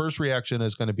fan. The first reaction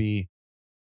is going to be,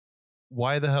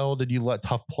 why the hell did you let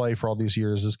Tough play for all these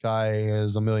years? This guy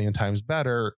is a million times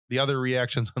better. The other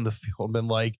reactions on the field have been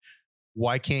like,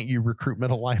 why can't you recruit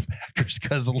middle linebackers?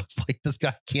 Because it looks like this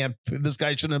guy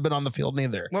shouldn't have been on the field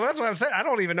neither. Well, that's what I'm saying. I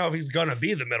don't even know if he's going to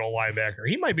be the middle linebacker.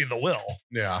 He might be the Will.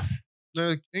 Yeah.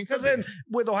 Because then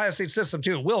with Ohio State system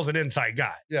too, Will's an inside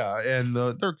guy. Yeah. And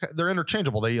they're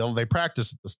interchangeable. They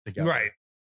practice this together. Right.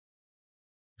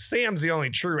 Sam's the only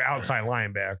true outside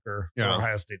linebacker for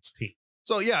Ohio State's team.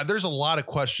 So yeah, there's a lot of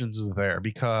questions there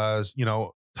because,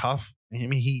 Tough,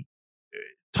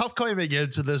 Tough coming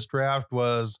into this draft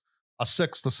was a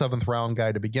 6th to 7th round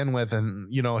guy to begin with. And,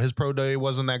 his pro day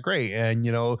wasn't that great. And,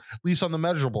 at least on the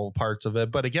measurable parts of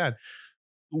it. But again,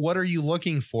 what are you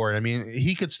looking for? I mean,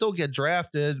 he could still get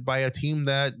drafted by a team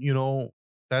that,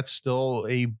 that's still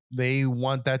they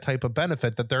want that type of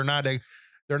benefit, that they're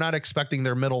not expecting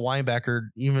their middle linebacker,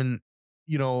 even,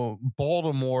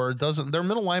 Baltimore their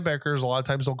middle linebackers a lot of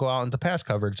times don't go out into pass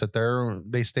coverage, that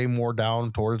they stay more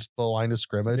down towards the line of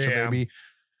scrimmage. Yeah. Or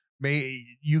maybe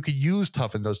you could use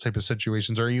Tough in those type of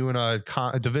situations. Are you in a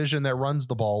division that runs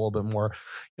the ball a little bit more?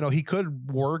 He could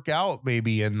work out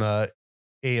maybe in the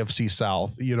AFC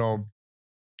South,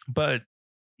 but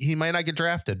he might not get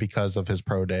drafted because of his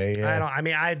pro day.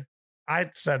 I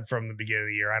said from the beginning of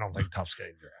the year, I don't think Tough's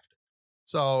getting drafted.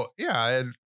 So yeah.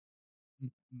 And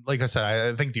like I said,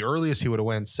 I think the earliest he would have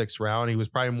went 6th round. He was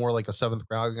probably more like a 7th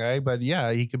round guy, but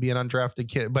yeah, he could be an undrafted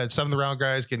kid. But 7th round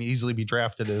guys can easily be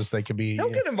drafted as they could be. He'll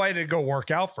get invited to go work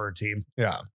out for a team.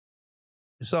 Yeah.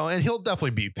 So, and he'll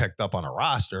definitely be picked up on a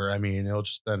roster. I mean, it'll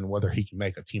just then whether he can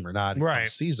make a team or not in the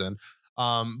season.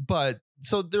 But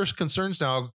so there's concerns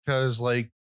now because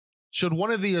should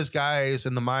one of these guys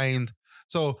in the mind,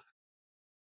 so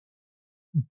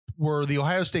were the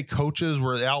Ohio State coaches,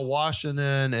 were Al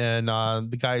Washington and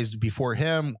the guys before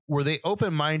him, were they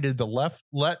open-minded to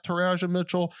let Taraja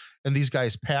Mitchell and these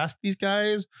guys pass these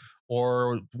guys?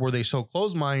 Or were they so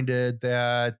close-minded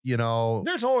that,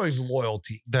 there's always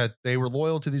loyalty, that they were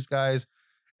loyal to these guys?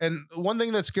 And one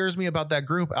thing that scares me about that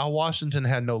group, Al Washington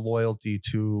had no loyalty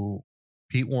to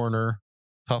Pete Werner,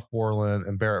 Tough Borland,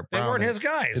 and Barrett Browning. They weren't his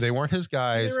guys. They weren't his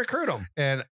guys. They recruit them.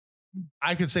 And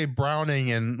I could say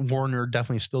Browning and Warner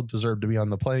definitely still deserve to be on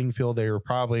the playing field. They were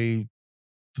probably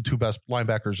the 2 best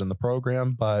linebackers in the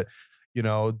program, but he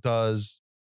didn't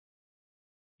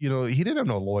have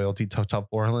no loyalty to Tough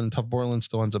Borland. Tough Borland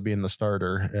still ends up being the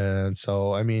starter. And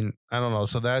so, I mean, I don't know.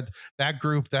 So that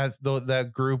group,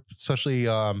 that group, especially,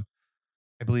 I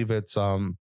believe it's,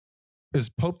 is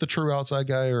Pope the true outside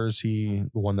guy, or is he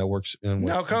the one that works in?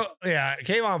 No,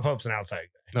 Kayvon Pope's an outside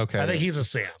guy. Okay, I think he's a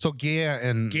Sam. So Gant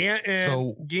and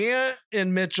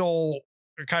Mitchell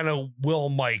are kind of Will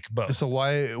Mike both. So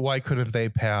why couldn't they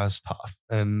pass Tough?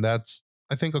 And that's,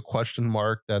 I think a question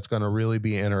mark that's going to really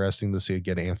be interesting to see it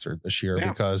get answered this year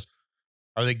because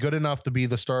are they good enough to be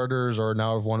the starters, or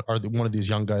now one of these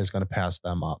young guys going to pass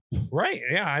them up? Right.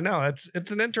 Yeah, I know.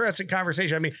 It's an interesting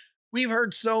conversation. I mean, we've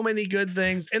heard so many good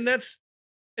things, and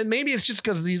maybe it's just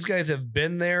because these guys have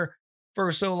been there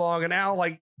for so long. And Al,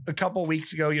 like a couple of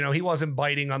weeks ago, he wasn't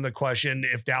biting on the question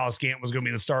if Dallas Gant was going to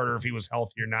be the starter, if he was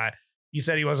healthy or not. He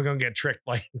said he wasn't going to get tricked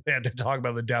like that to talk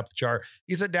about the depth chart.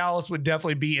 He said Dallas would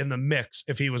definitely be in the mix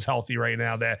if he was healthy right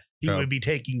now, that he would be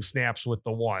taking snaps with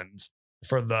the ones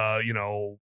for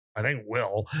the, I think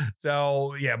Will.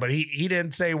 So, yeah, but he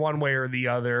didn't say one way or the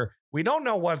other. We don't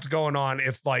know what's going on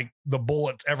if like the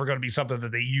bullet's ever going to be something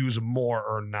that they use more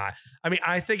or not. I mean,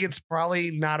 I think it's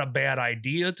probably not a bad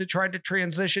idea to try to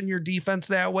transition your defense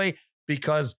that way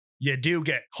because you do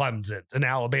get Clemson and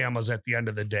Alabama's at the end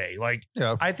of the day. Like,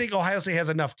 I think Ohio State has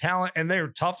enough talent and they're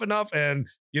tough enough and,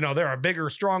 they're a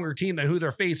bigger, stronger team than who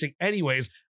they're facing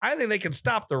anyways. I think they can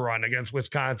stop the run against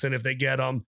Wisconsin if they get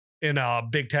them in a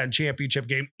Big Ten championship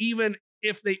game, even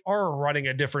if they are running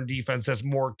a different defense that's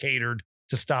more catered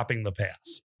to stopping the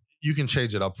pass. You can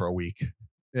change it up for a week.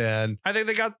 And I think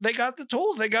they got the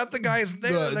tools. They got the guys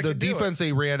there. The defense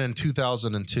they ran in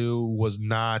 2002 was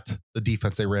not the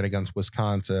defense they ran against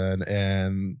Wisconsin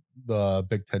and the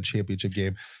Big Ten championship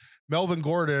game. Melvin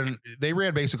Gordon, they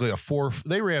ran basically a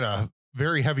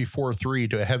very heavy 4-3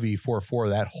 to a heavy 4-4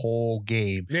 that whole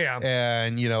game. Yeah.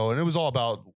 And, and it was all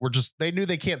about, they knew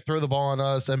they can't throw the ball on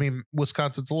us. I mean,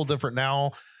 Wisconsin's a little different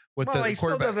now with the he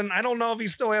still doesn't, I don't know if he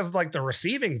still has like the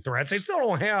receiving threats. They still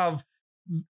don't have,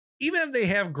 even if they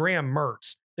have Graham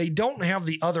Mertz, they don't have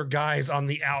the other guys on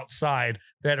the outside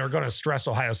that are going to stress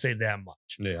Ohio State that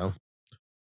much. Yeah.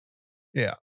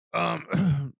 Yeah.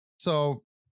 So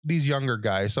these younger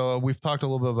guys. So we've talked a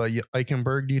little bit about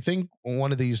Eichenberg. Do you think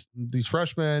one of these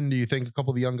freshmen? Do you think a couple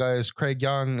of the young guys, Craig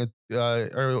Young,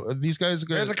 are these guys?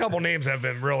 There's a couple names that have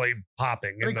been really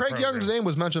popping. I mean, Craig Young's name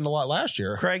was mentioned a lot last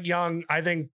year. Craig Young, I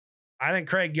think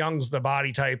Craig Young's the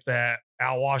body type that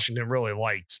Al Washington really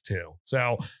likes too.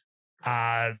 So,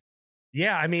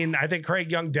 yeah, I mean, I think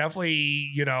Craig Young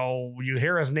definitely, you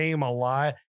hear his name a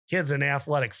lot. Kid's an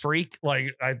athletic freak. Like,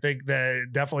 I think that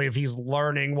definitely if he's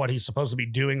learning what he's supposed to be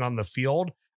doing on the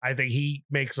field, I think he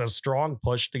makes a strong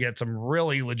push to get some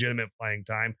really legitimate playing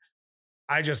time.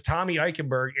 Tommy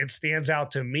Eichenberg, it stands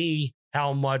out to me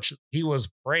how much he was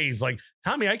praised. Like,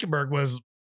 Tommy Eichenberg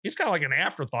he's kind of like an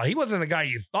afterthought. He wasn't a guy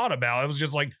you thought about. It was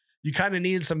just like, you kind of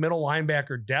needed some middle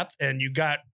linebacker depth and you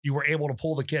were able to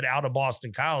pull the kid out of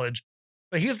Boston College.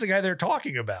 But he's the guy they're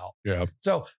talking about. Yeah.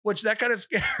 So, which that kind of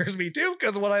scares me too,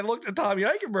 because when I looked at Tommy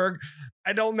Eichenberg,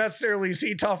 I don't necessarily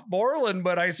see Tough Borland,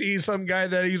 but I see some guy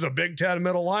that he's a Big Ten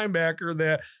middle linebacker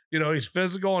that, he's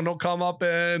physical and he'll come up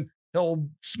and he'll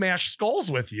smash skulls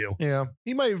with you. Yeah.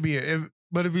 He might be,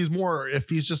 but if he's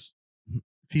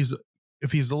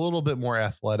a little bit more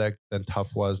athletic than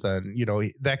Tough was, then,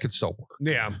 that could still work.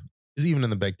 Yeah. Even in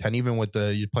the Big Ten, even with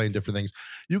you're playing different things,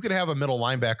 you could have a middle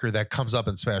linebacker that comes up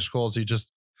and smash skulls.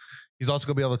 He's also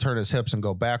going to be able to turn his hips and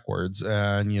go backwards.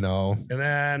 And, and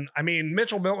then, I mean,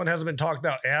 Mitchell Milton hasn't been talked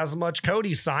about as much.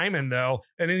 Cody Simon, though.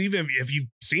 And even if you've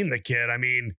seen the kid, I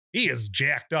mean, he is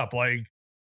jacked up. Like,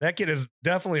 that kid is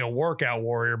definitely a workout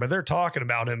warrior, but they're talking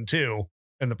about him too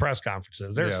in the press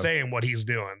conferences. They're saying what he's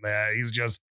doing,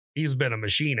 that he's been a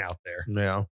machine out there.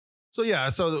 Yeah.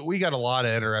 So we got a lot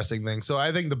of interesting things. So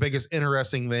I think the biggest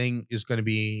interesting thing is going to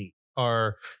be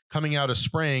coming out of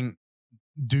spring.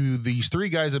 Do these three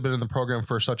guys have been in the program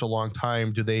for such a long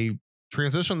time? Do they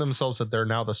transition themselves that they're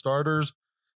now the starters?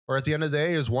 Or at the end of the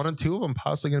day, is one and two of them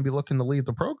possibly going to be looking to leave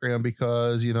the program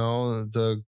because,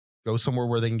 to go somewhere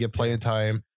where they can get playing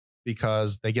time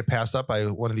because they get passed up by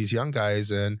one of these young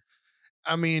guys? And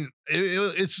I mean,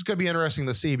 it's just going to be interesting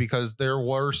to see because there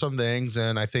were some things,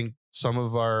 and I think some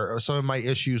of my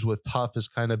issues with Tough has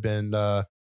kind of been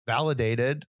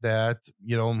validated that,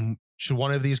 should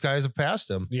one of these guys have passed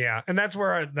him? Yeah. And that's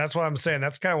what I'm saying.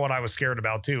 That's kind of what I was scared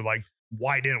about too. Like,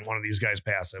 why didn't one of these guys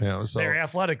pass him? Yeah, so they're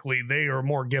athletically, they are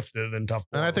more gifted than Tough.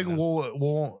 And I think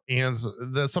we'll answer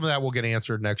some of that will get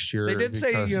answered next year. They did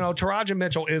say, Taraja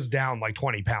Mitchell is down like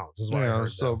 20 pounds is what I heard.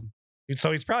 So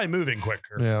he's probably moving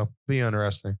quicker. Yeah. Be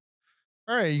interesting.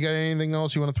 All right. You got anything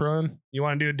else you want to throw in? You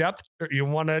want to do a depth? Or you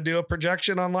want to do a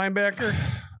projection on linebacker?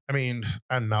 I mean,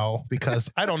 I don't know because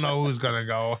I don't know who's going to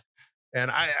go. And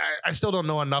I still don't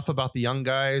know enough about the young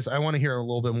guys. I want to hear a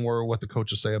little bit more what the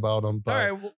coaches say about them.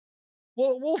 But all right.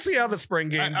 We'll see how the spring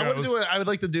game goes. I would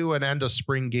like to do an end of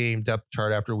spring game depth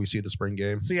chart after we see the spring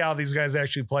game. See how these guys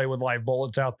actually play with live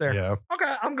bullets out there. Yeah.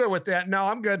 Okay. I'm good with that. No,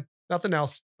 I'm good. Nothing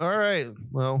else. All right.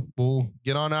 Well, we'll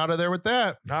get on out of there with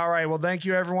that. All right. Well, thank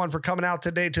you everyone for coming out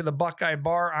today to the Buckeye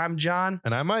Bar. I'm John.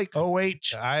 And I'm Mike.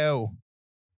 OH.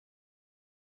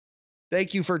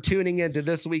 Thank you for tuning in to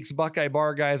this week's Buckeye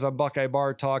Bar Guys on Buckeye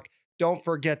Bar Talk. Don't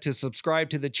forget to subscribe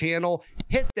to the channel,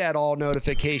 hit that all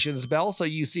notifications bell so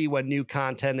you see when new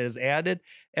content is added.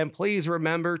 And please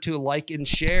remember to like and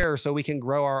share so we can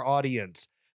grow our audience.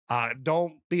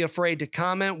 Don't be afraid to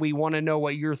comment. We want to know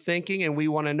what you're thinking and we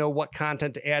want to know what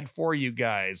content to add for you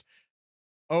guys.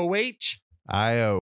 OH. IO.